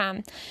 but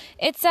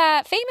it's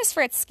famous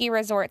for its ski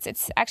resorts.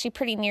 It's actually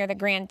pretty near the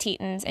Grand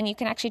Tetons, and you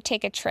can actually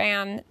take a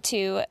tram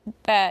to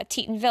the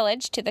Teton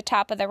Village to the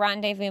top of the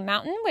Rendezvous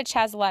Mountain, which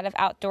has a lot of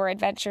outdoor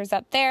adventures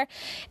up there.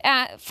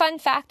 Fun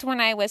fact,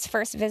 when I was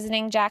first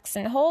visiting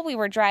Jackson Hole, we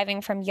were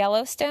driving from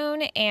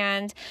Yellowstone,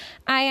 and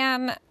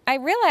I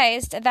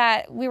realized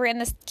that we were in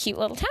this cute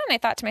little town. I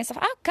thought to myself,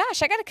 oh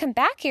gosh, I got to come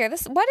back here.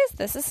 What is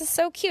this? This is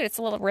so cute. It's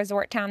a little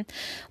resort town.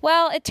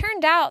 Well, it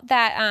turned out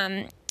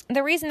that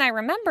the reason I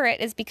remember it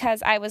is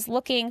because I was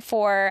looking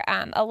for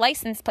a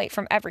license plate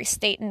from every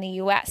state in the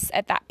U.S.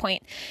 at that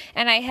point,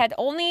 and I had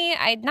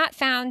not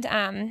found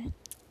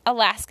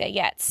Alaska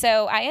yet.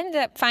 So I ended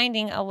up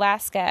finding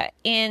Alaska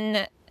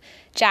in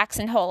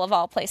Jackson Hole, of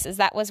all places.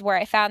 That was where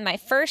I found my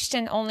first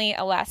and only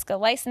Alaska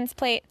license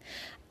plate.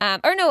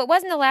 Or no, it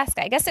wasn't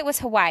Alaska. I guess it was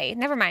Hawaii.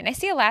 Never mind. I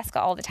see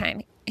Alaska all the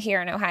time here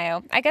in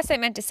Ohio. I guess I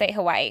meant to say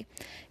Hawaii.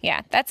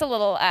 Yeah, that's a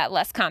little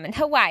less common.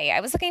 Hawaii.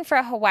 I was looking for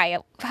a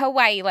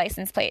Hawaii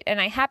license plate,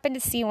 and I happened to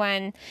see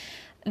one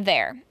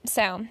there.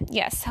 So,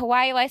 yes,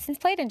 Hawaii license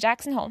plate in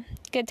Jackson Hole.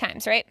 Good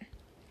times, right?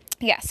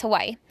 Yes,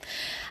 Hawaii.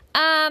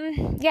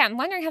 Yeah, I'm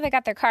wondering how they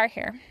got their car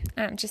here.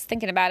 I'm just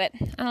thinking about it.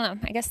 I don't know.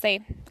 I guess they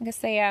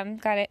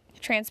got it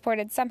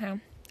transported somehow.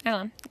 I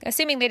don't know.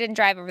 Assuming they didn't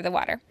drive over the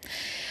water.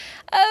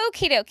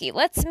 Okie dokie,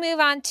 let's move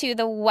on to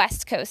the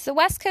West Coast. The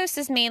West Coast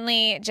is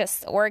mainly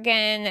just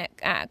Oregon,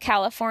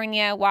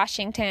 California,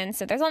 Washington,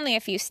 so there's only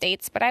a few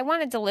states, but I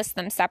wanted to list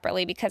them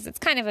separately because it's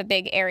kind of a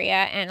big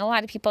area and a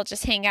lot of people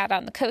just hang out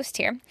on the coast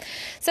here.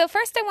 So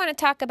first I want to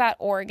talk about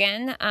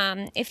Oregon.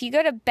 If you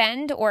go to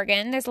Bend,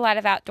 Oregon, there's a lot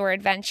of outdoor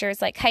adventures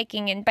like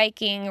hiking and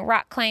biking,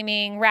 rock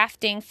climbing,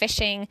 rafting,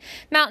 fishing,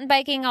 mountain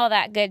biking, all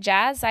that good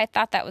jazz. I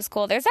thought that was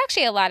cool. There's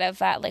actually a lot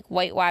of like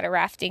whitewater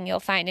rafting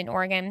you'll find in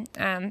Oregon.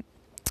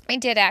 I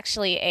did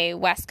actually a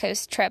West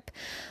Coast trip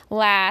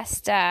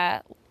last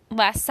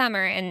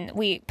summer, and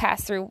we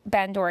passed through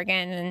Bend,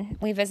 Oregon, and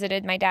we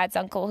visited my dad's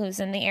uncle who's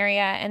in the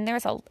area, and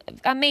there's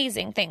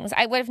amazing things.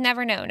 I would have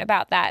never known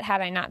about that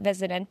had I not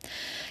visited.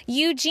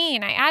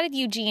 Eugene, I added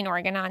Eugene,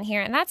 Oregon on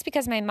here, and that's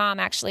because my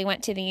mom actually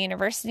went to the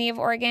University of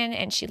Oregon,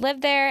 and she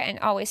lived there and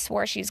always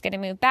swore she was going to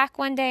move back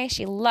one day.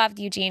 She loved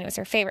Eugene. It was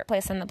her favorite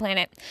place on the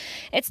planet.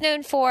 It's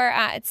known for,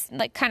 it's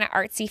like kind of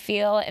artsy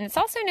feel, and it's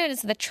also known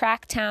as the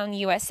Track Town,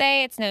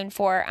 USA. It's known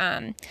for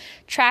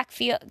track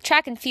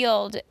and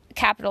field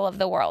capital of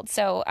the world.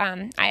 So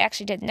I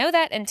actually didn't know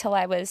that until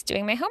I was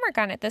doing my homework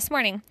on it this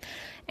morning.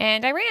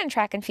 And I ran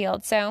track and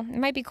field, so it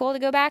might be cool to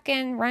go back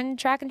and run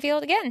track and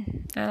field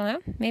again. I don't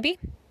know, maybe.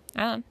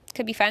 I don't know.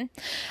 Could be fun.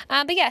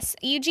 But yes,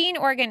 Eugene,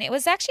 Oregon, it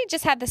was actually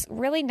just had this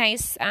really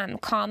nice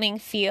calming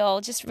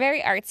feel, just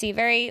very artsy,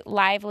 very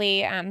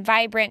lively,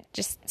 vibrant,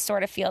 just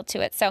sort of feel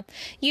to it. So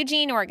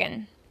Eugene,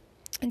 Oregon.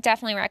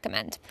 Definitely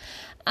recommend.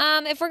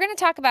 If we're going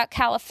to talk about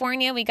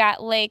California, we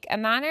got Lake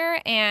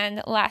Eminer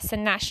and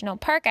Lassen National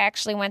Park. I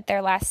actually went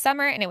there last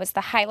summer, and it was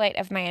the highlight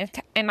of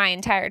my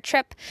entire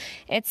trip.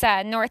 It's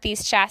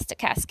Northeast Shasta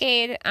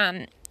Cascade.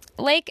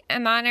 Lake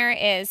Eminer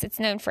it's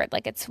known for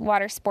its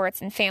water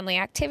sports and family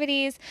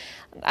activities.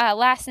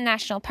 Lassen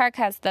National Park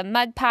has the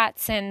mud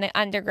pots and the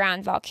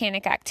underground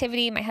volcanic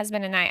activity. My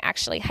husband and I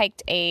actually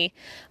hiked a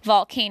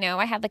volcano.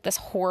 I had this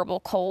horrible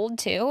cold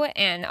too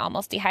and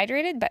almost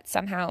dehydrated, but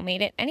somehow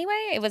made it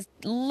anyway. It was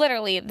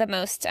literally the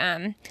most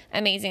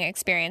amazing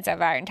experience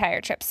of our entire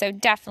trip. So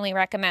definitely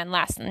recommend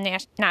Lassen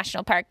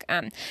National Park.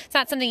 It's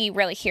not something you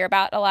really hear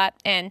about a lot.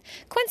 And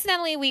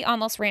coincidentally, we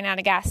almost ran out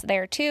of gas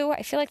there too.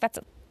 I feel like that's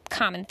a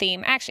common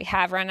theme. I actually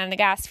have run out of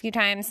gas a few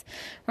times.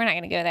 We're not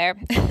going to go there.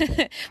 We're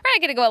not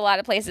going to go a lot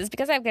of places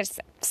because I've got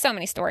so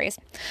many stories.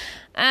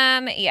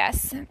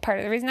 Yes, part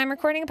of the reason I'm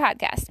recording a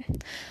podcast.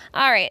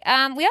 All right.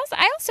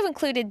 I also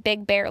included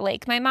Big Bear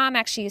Lake. My mom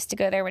actually used to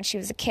go there when she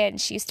was a kid,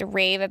 and she used to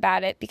rave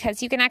about it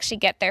because you can actually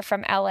get there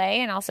from LA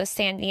and also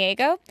San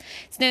Diego.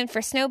 It's known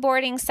for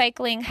snowboarding,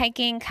 cycling,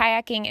 hiking,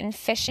 kayaking, and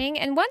fishing.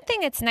 And one thing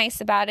that's nice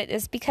about it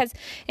is because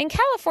in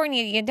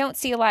California, you don't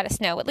see a lot of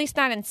snow, at least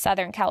not in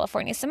Southern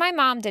California. So my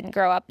mom didn't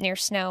grow up near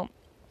snow.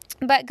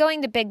 But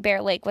going to Big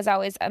Bear Lake was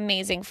always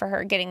amazing for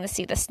her, getting to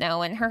see the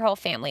snow and her whole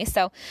family.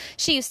 So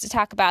she used to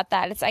talk about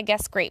that. It's, I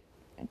guess, great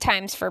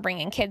times for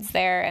bringing kids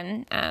there,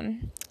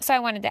 and so I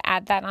wanted to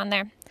add that on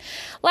there.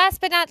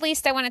 Last but not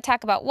least, I want to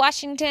talk about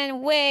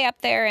Washington, way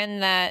up there in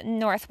the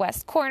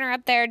northwest corner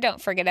up there.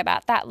 Don't forget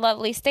about that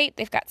lovely state.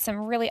 They've got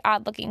some really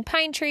odd-looking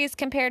pine trees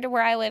compared to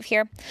where I live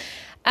here.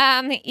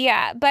 I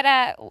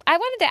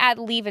wanted to add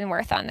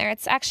Leavenworth on there.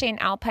 It's actually an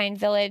alpine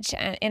village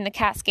in the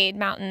Cascade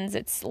Mountains.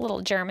 It's a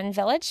little German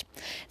village.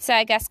 So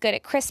I guess good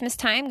at Christmas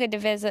time, good to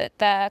visit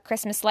the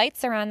Christmas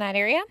lights around that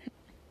area.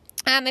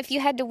 If you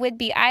head to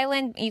Whidbey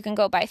Island, you can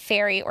go by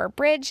ferry or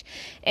bridge.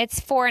 It's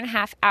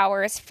 4.5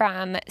 hours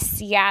from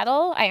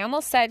Seattle. I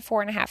almost said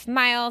 4.5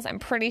 miles. I'm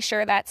pretty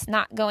sure that's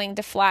not going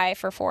to fly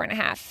for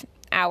 4.5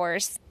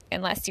 hours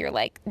unless you're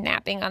like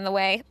napping on the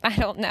way. I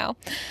don't know.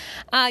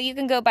 You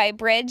can go by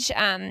bridge,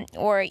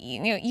 or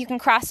you can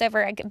cross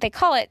over. They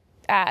call it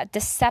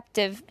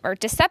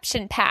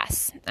Deception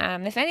Pass.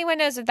 If anyone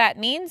knows what that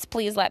means,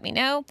 please let me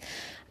know.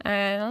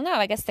 I don't know.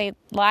 I guess they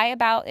lie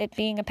about it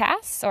being a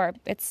pass, or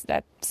it's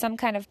some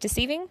kind of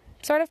deceiving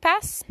sort of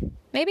pass,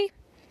 maybe.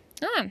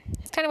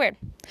 It's kind of weird.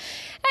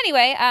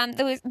 Anyway,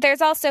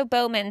 there's also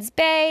Bowman's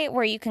Bay,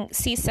 where you can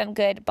see some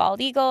good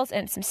bald eagles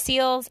and some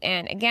seals,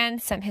 and again,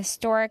 some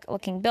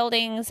historic-looking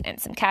buildings and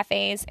some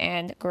cafes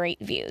and great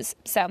views.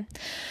 So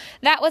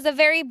that was a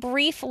very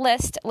brief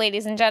list,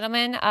 ladies and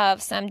gentlemen,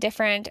 of some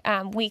different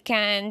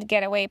weekend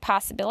getaway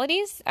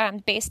possibilities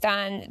based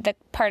on the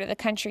part of the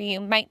country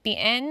you might be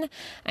in.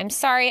 I'm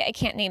sorry, I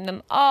can't name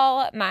them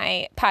all.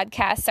 My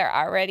podcasts are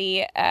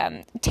already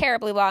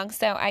terribly long,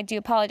 so I do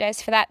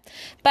apologize for that.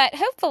 But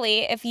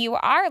hopefully, if you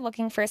are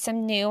looking for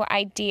some new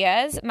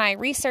ideas, my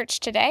research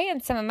today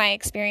and some of my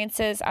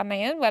experiences on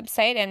my own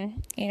website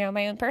and,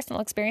 my own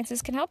personal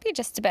experiences can help you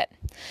just a bit.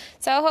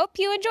 So I hope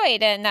you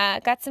enjoyed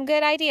and got some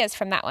good ideas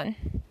from that one.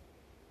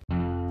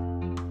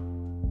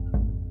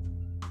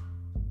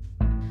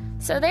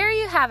 So there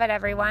you have it,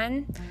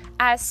 everyone.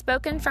 As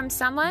spoken from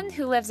someone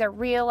who lives a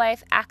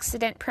real-life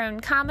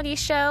accident-prone comedy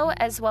show,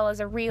 as well as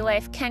a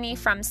real-life Kenny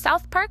from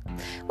South Park,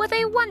 with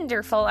a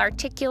wonderful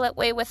articulate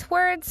way with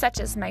words such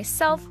as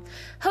myself,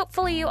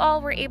 hopefully you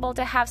all were able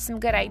to have some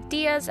good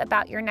ideas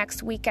about your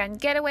next weekend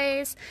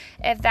getaways.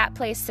 If that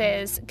place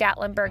is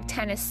Gatlinburg,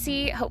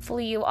 Tennessee,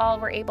 hopefully you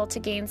all were able to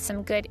gain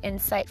some good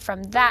insight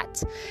from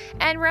that.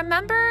 And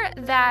remember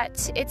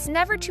that it's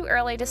never too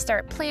early to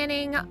start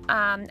planning.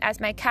 As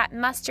my cat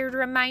Mustard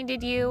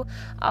reminded you,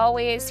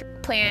 always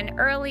plan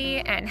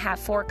early and have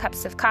 4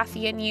 cups of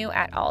coffee in you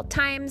at all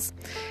times.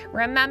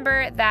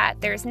 Remember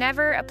that there's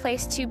never a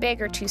place too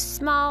big or too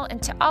small,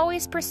 and to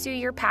always pursue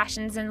your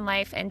passions in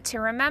life, and to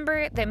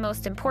remember the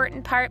most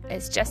important part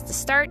is just to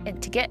start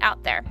and to get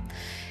out there.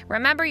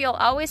 Remember, you'll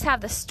always have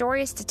the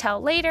stories to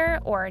tell later,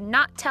 or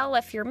not tell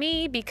if you're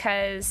me,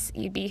 because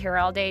you'd be here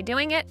all day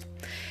doing it.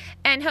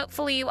 And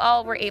hopefully you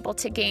all were able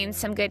to gain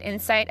some good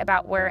insight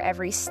about where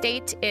every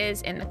state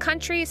is in the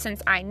country,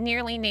 since I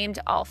nearly named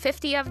all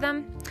 50 of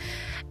them.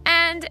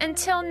 And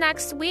until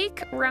next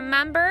week,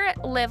 remember,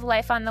 live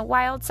life on the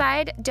wild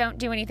side. Don't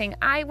do anything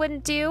I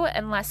wouldn't do,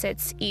 unless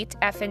it's eat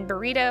effing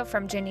burrito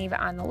from Geneva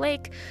on the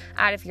Lake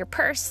out of your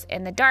purse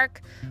in the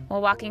dark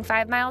while walking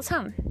 5 miles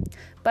home.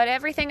 But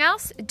everything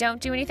else,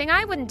 don't do anything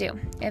I wouldn't do,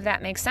 if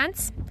that makes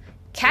sense.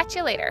 Catch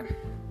you later.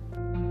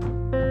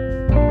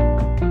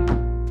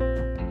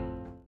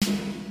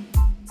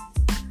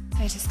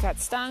 I just got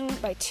stung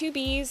by 2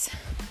 bees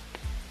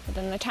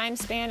within the time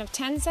span of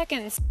 10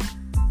 seconds.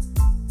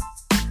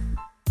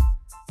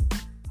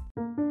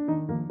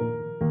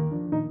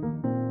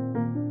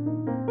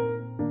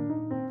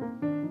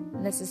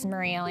 This is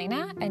Marie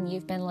Elena, and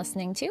you've been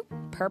listening to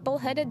Purple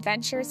Hood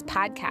Adventures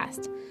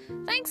Podcast.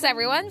 Thanks,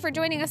 everyone, for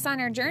joining us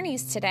on our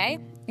journeys today.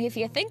 If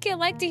you think you'd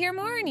like to hear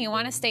more and you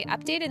want to stay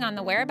updated on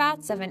the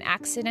whereabouts of an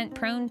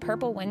accident-prone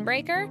purple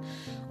windbreaker,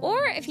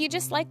 or if you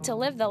just like to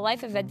live the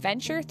life of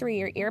adventure through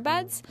your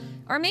earbuds,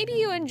 or maybe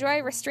you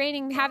enjoy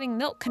restraining having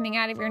milk coming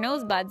out of your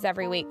nose buds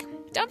every week,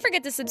 don't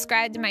forget to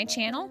subscribe to my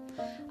channel.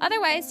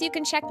 Otherwise, you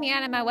can check me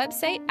out on my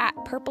website at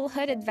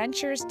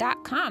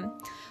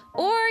purplehoodadventures.com.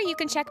 Or you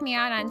can check me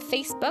out on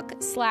Facebook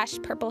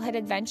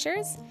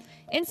 /PurpleHoodAdventures,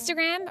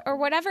 Instagram, or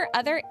whatever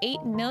other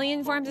 8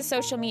 million forms of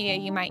social media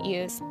you might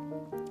use.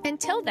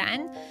 Until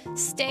then,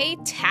 stay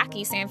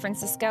tacky, San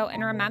Francisco,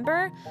 and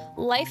remember,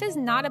 life is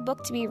not a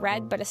book to be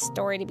read, but a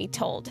story to be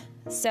told.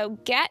 So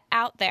get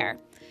out there.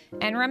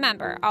 And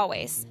remember,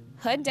 always,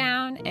 hood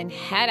down and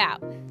head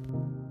out.